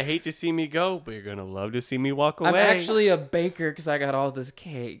 You're gonna hate to see me go, but you're gonna love to see me walk away. I'm actually a baker because I got all this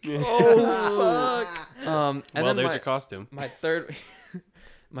cake. Oh fuck! And well, then there's my, your costume. my third,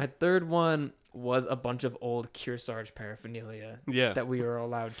 my third one. was a bunch of old Kearsarge paraphernalia Yeah. that we were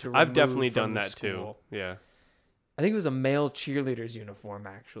allowed to remove I've definitely from done the that too. school. Yeah. I think it was a male cheerleader's uniform,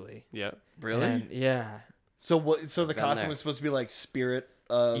 actually. Yeah. Really? And, yeah. So what? So the Been costume there. was supposed to be like spirit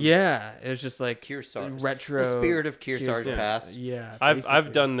of. Yeah. It was just like Kearsarge. retro. The spirit of Kearsarge Kearsarge. past. Yeah. I've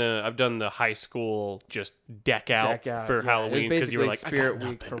basically. done the high school just deck out, Deck out, for yeah. Halloween because you were like, Spirit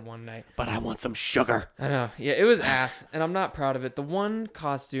Week for one night. but I want some sugar. I know. Yeah, it was ass, and I'm not proud of it. The one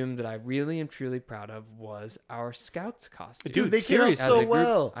costume that I really am truly proud of was our Scouts costume. Dude, they came out seriously. As so a group,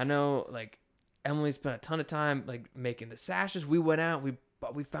 well. I know, like Emily spent a ton of time like making the sashes. We went out,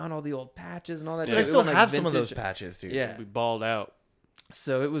 we found all the old patches and all that. Yeah. But I shit. We still went, like, have some of vintage- those patches, dude. Yeah. We balled out.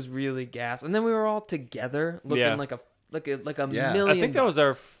 So it was really gas, and then we were all together, looking Yeah. like a Yeah. million. I think that was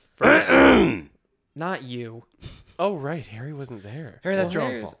bucks. our first. Not you. Oh right, Harry wasn't there. Harry, that's Well, your own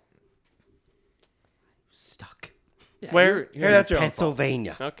Harry's- fault. Stuck. Yeah, Where- you're Harry, that's your own fault.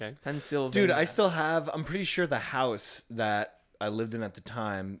 Pennsylvania. Okay. Pennsylvania. Dude, I still have. I'm pretty sure the house that I lived in at the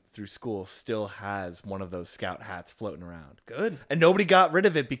time through school still has one of those scout hats floating around. good. And nobody got rid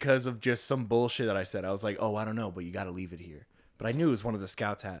of it because of just some bullshit that I said. I was like, oh, I don't know, but you got to leave it here. But I knew it was one of the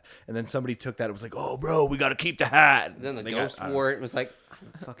scouts' hat. And then somebody took that. It was like, oh, bro, we got to keep the hat. Then the They ghost got- I don't wore it and was like,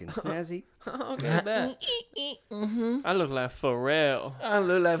 I'm fucking snazzy. Okay, bet. I look like Pharrell. I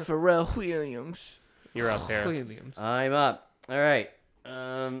look like Pharrell Williams. You're up there. Williams. I'm up. All right.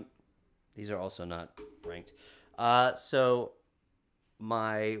 These are also not ranked. So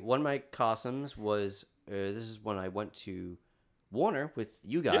one of my costumes was this is when I went to Warner with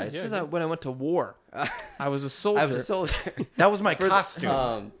you guys. This is when I went to war. I was a soldier. I was a soldier. That was my costume,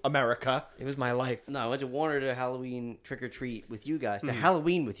 um, America. It was my life. No, I went to Warner to Halloween trick or treat with you guys. To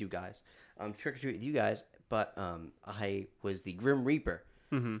Halloween with you guys. Trick or treat with you guys. But I was the Grim Reaper.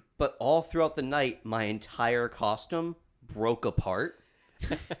 Mm-hmm. But all throughout the night, my entire costume broke apart.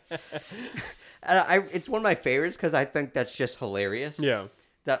 And it's one of my favorites because I think that's just hilarious. Yeah.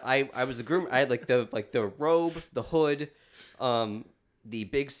 That I was a groom. I had like the robe, the hood, the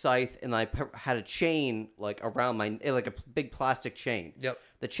big scythe, and I had a chain like around like a big plastic chain. Yep.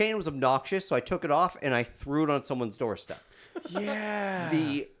 The chain was obnoxious, so I took it off and I threw it on someone's doorstep. Yeah.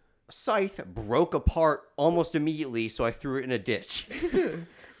 The scythe broke apart almost immediately, so I threw it in a ditch.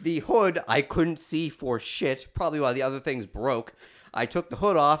 The hood I couldn't see for shit, probably why the other things broke. I took the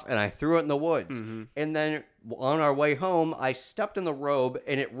hood off and I threw it in the woods. Mm-hmm. And then on our way home, I stepped in the robe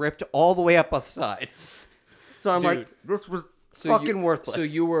and it ripped all the way up the side. So I'm Dude. like, this was So fucking you, worthless. So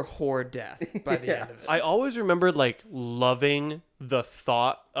you were whore death by the end of it. I always remember like loving the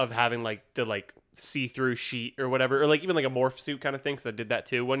thought of having like the like see-through sheet or whatever, or like even like a morph suit kind of thing. Because I did that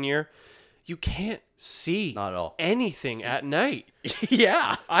too one year. You can't see Not at all. anything at night.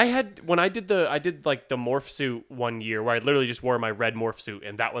 yeah. I did like the morph suit one year where I literally just wore my red morph suit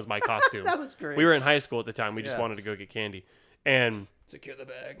and that was my costume. That was great. We were in high school at the time. We just Yeah. wanted to go get candy and Secure the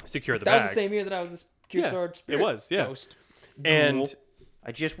bag. secure the That bag. was the same year that I was this Kearsarge spirit. it was, yeah. Ghost. And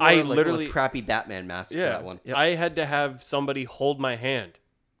I just wore I like literally- a crappy Batman mask for yeah, that one. I had to have somebody hold my hand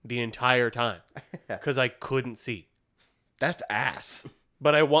the entire time because I couldn't see. That's ass.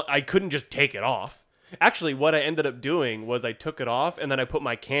 But I couldn't just take it off. Actually, what I ended up doing was I took it off and then I put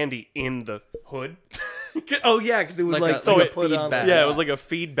my candy in the hood. Oh yeah, because it was Like like, a- so like a put feed on bag. Yeah, it was like a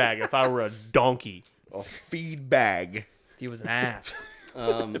feed bag if I were a donkey. a feed bag. He was an ass.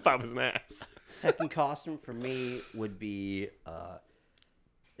 If I was an ass. Second costume for me would be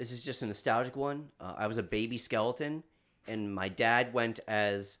this is just a nostalgic one. I was a baby skeleton, and my dad went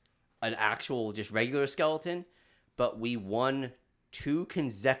as an actual, just regular skeleton, but we won 2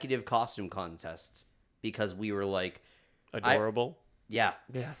 consecutive costume contests because we were like, Adorable. yeah.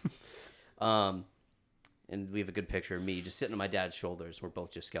 Yeah. And we have a good picture of me just sitting on my dad's shoulders. We're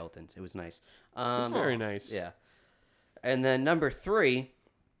both just skeletons. It was nice. That's very nice. Yeah. And then number 3,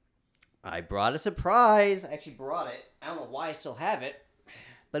 I brought a surprise. I actually brought it. I don't know why I still have it,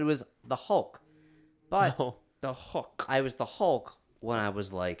 but it was the Hulk. But Oh. The Hook. I was the Hulk when I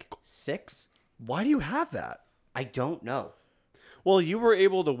was like 6. Why do you have that? I don't know. Well, you were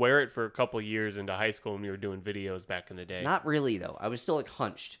able to wear it for a couple years into high school when you were doing videos back in the day. Not really though. I was still like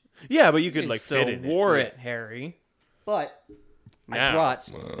hunched. Yeah, but you could You like still fit in wore it. it, Harry. But I Now. brought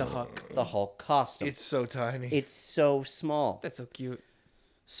The Hook. the Hulk costume. It's so tiny. It's so small. That's so cute.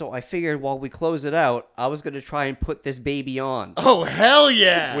 So I figured while we close it out, I was going to try and put this baby on. Oh hell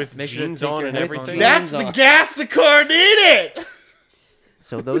yeah! With Make sure to jeans take on your and headphones everything. off. That's the off. gas the car needed.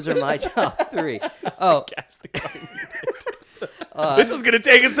 So those are my top 3. Oh, Gas the car needed. This is gonna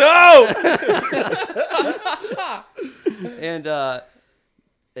take us home. and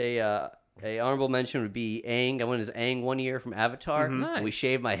a honorable mention would be Aang. I went as Aang one year from Avatar. And we Nice.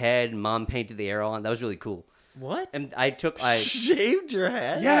 shaved my head, and Mom painted the arrow on. That was really cool. What? And Shaved your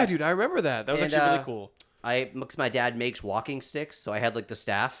head? Yeah, dude, I remember that. That was And, actually really cool. because my dad makes walking sticks, so I had like the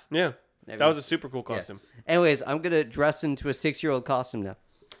staff. Yeah, And that was a super cool yeah. costume. Anyways, I'm gonna dress into a 6-year-old costume now.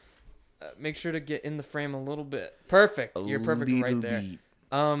 Make sure to get in the frame a little bit. Perfect. You're perfect right there.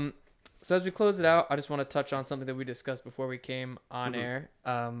 So as we close it out, I just want to touch on something that we discussed before we came on air.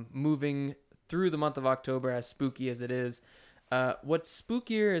 Moving through the month of October, as spooky as it is, what's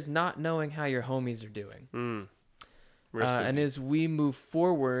spookier is not knowing how your homies are doing. And as we move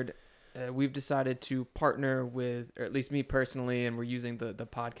forward, we've decided to partner with, or at least me personally, and we're using the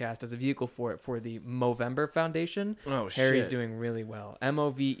podcast as a vehicle for the Movember Foundation. Oh, Harry's shit. doing really well.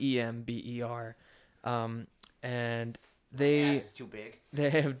 Movember. And they Ass is too big. they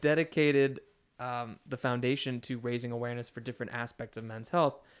have dedicated the foundation to raising awareness for different aspects of men's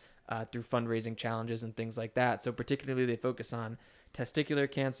health through fundraising challenges and things like that. So particularly they focus on testicular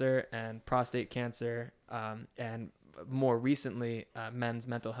cancer and prostate cancer, and more recently, men's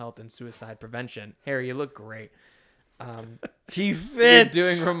mental health and suicide prevention. Harry, you look great. He You're fits.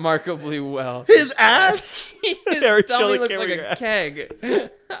 doing remarkably well. His ass. His Harry, tummy Shelley, looks camera like your a ass. keg.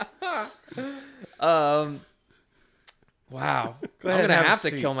 Wow. I'm ahead gonna and have a have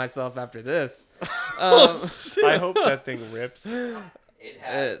to seat. kill myself after this. I hope that thing rips. It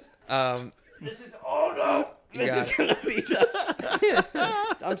has. This is You got This is gonna be just.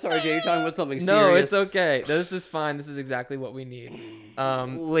 I'm sorry, Jay. You're talking about something No, serious. it's okay. This is fine. This is exactly what we need.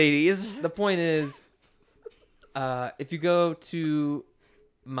 Ladies. The point is, if you go to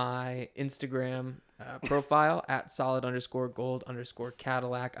my Instagram profile at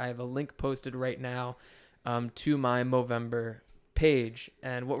solid_gold_Cadillac, I have a link posted right now to my Movember page.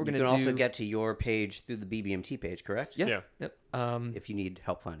 And what we're You going can to do... also get to your page through the BBMT page, correct? Yeah. Yeah. Yep. If you need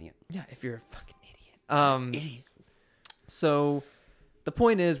help finding it. Yeah, if you're a fucking idiot. So the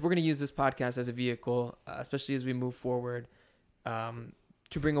point is, we're going to use this podcast as a vehicle, especially as we move forward,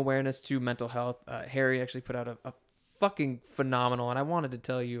 to bring awareness to mental health. Harry actually put out a fucking phenomenal, and I wanted to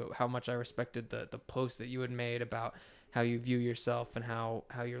tell you how much I respected the post that you had made about how you view yourself and how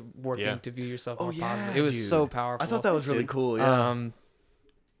you're working to view yourself more positively. It was so powerful. I thought that was really cool. Yeah. And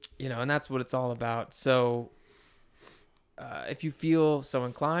that's what it's all about. So if you feel so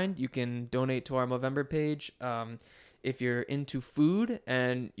inclined, you can donate to our Movember page. If you're into food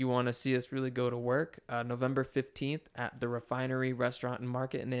and you want to see us really go to work, November 15th at the Refinery Restaurant and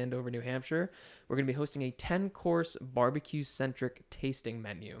Market in Andover, New Hampshire, we're going to be hosting a 10-course barbecue-centric tasting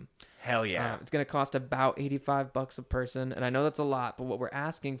menu. Hell yeah. It's going to cost about $85 a person, and I know that's a lot, but what we're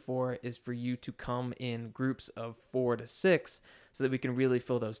asking for is for you to come in groups of 4 to 6 so that we can really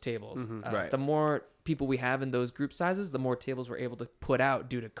fill those tables. Right. The more people we have in those group sizes, the more tables we're able to put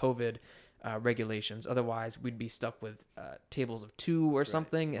out due to COVID regulations. Otherwise, we'd be stuck with tables of 2 or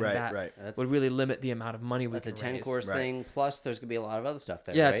something, and that That's- would really limit the amount of money we That's a can raise. 10-course thing. Plus, there's gonna be a lot of other stuff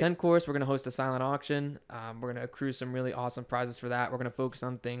there. Yeah, right? 10 course. We're going to host a silent auction. We're going to accrue some really awesome prizes for that. We're going to focus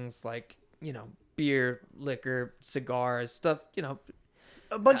on things like, beer, liquor, cigars, stuff,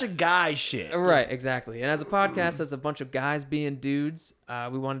 A bunch of guy shit. Right, exactly. And as a podcast, as a bunch of guys being dudes,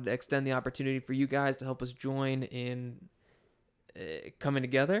 we wanted to extend the opportunity for you guys to help us join in coming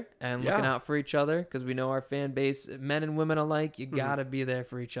together and looking out for each other, because we know our fan base, men and women alike, you gotta be there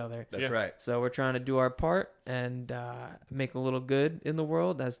for each other. That's right. So we're trying to do our part and make a little good in the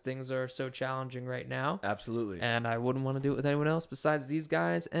world, as things are so challenging right now. Absolutely. And I wouldn't want to do it with anyone else besides these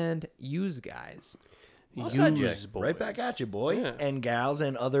guys and yous guys Well said, Jay. Use Right back boys. at you, boy. Yeah. And gals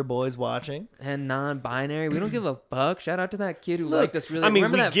and other boys watching. and non-binary. We don't give a fuck. Shout out to that kid who Look, liked us really. I mean,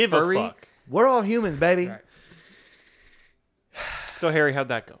 Remember we that give furry? a fuck. We're all humans, baby. Right. So, Harry, how'd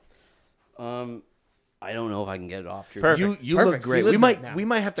that go? I don't know if I can get it off. Drew. Perfect. You Perfect. look He great. lives We there might now. we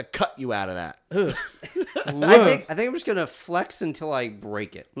might have to cut you out of that. I think I'm just gonna flex until I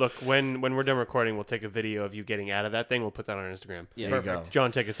break it. Look, when we're done recording, we'll take a video of you getting out of that thing. We'll put that on our Instagram. Yeah. There you go.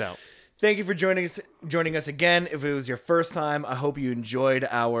 John, take us out. Thank you for joining us again. If it was your first time, I hope you enjoyed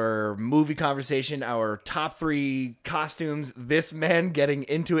our movie conversation, our top 3 costumes, this man getting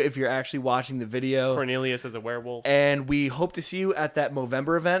into it if you're actually watching the video. Cornelius as a werewolf. And we hope to see you at that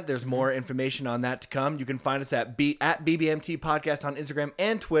Movember event. There's more information on that to come. You can find us at BBMT Podcast on Instagram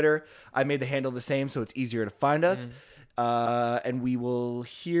and Twitter. I made the handle the same, so it's easier to find us. And we will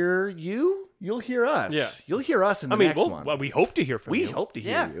hear you. You'll hear us. Yeah. You'll hear us in the next one. Well, we hope to hear from We you. hope to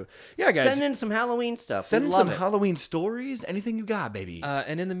hear Yeah. you. Yeah, guys. Send in some Halloween stuff. Send We'd in love some it. Halloween stories. Anything you got, baby.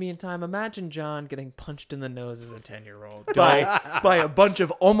 And in the meantime, imagine John getting punched in the nose as a 10-year-old. by a bunch of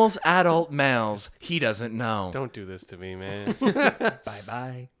almost adult males he doesn't know. Don't do this to me, man.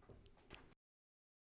 Bye-bye.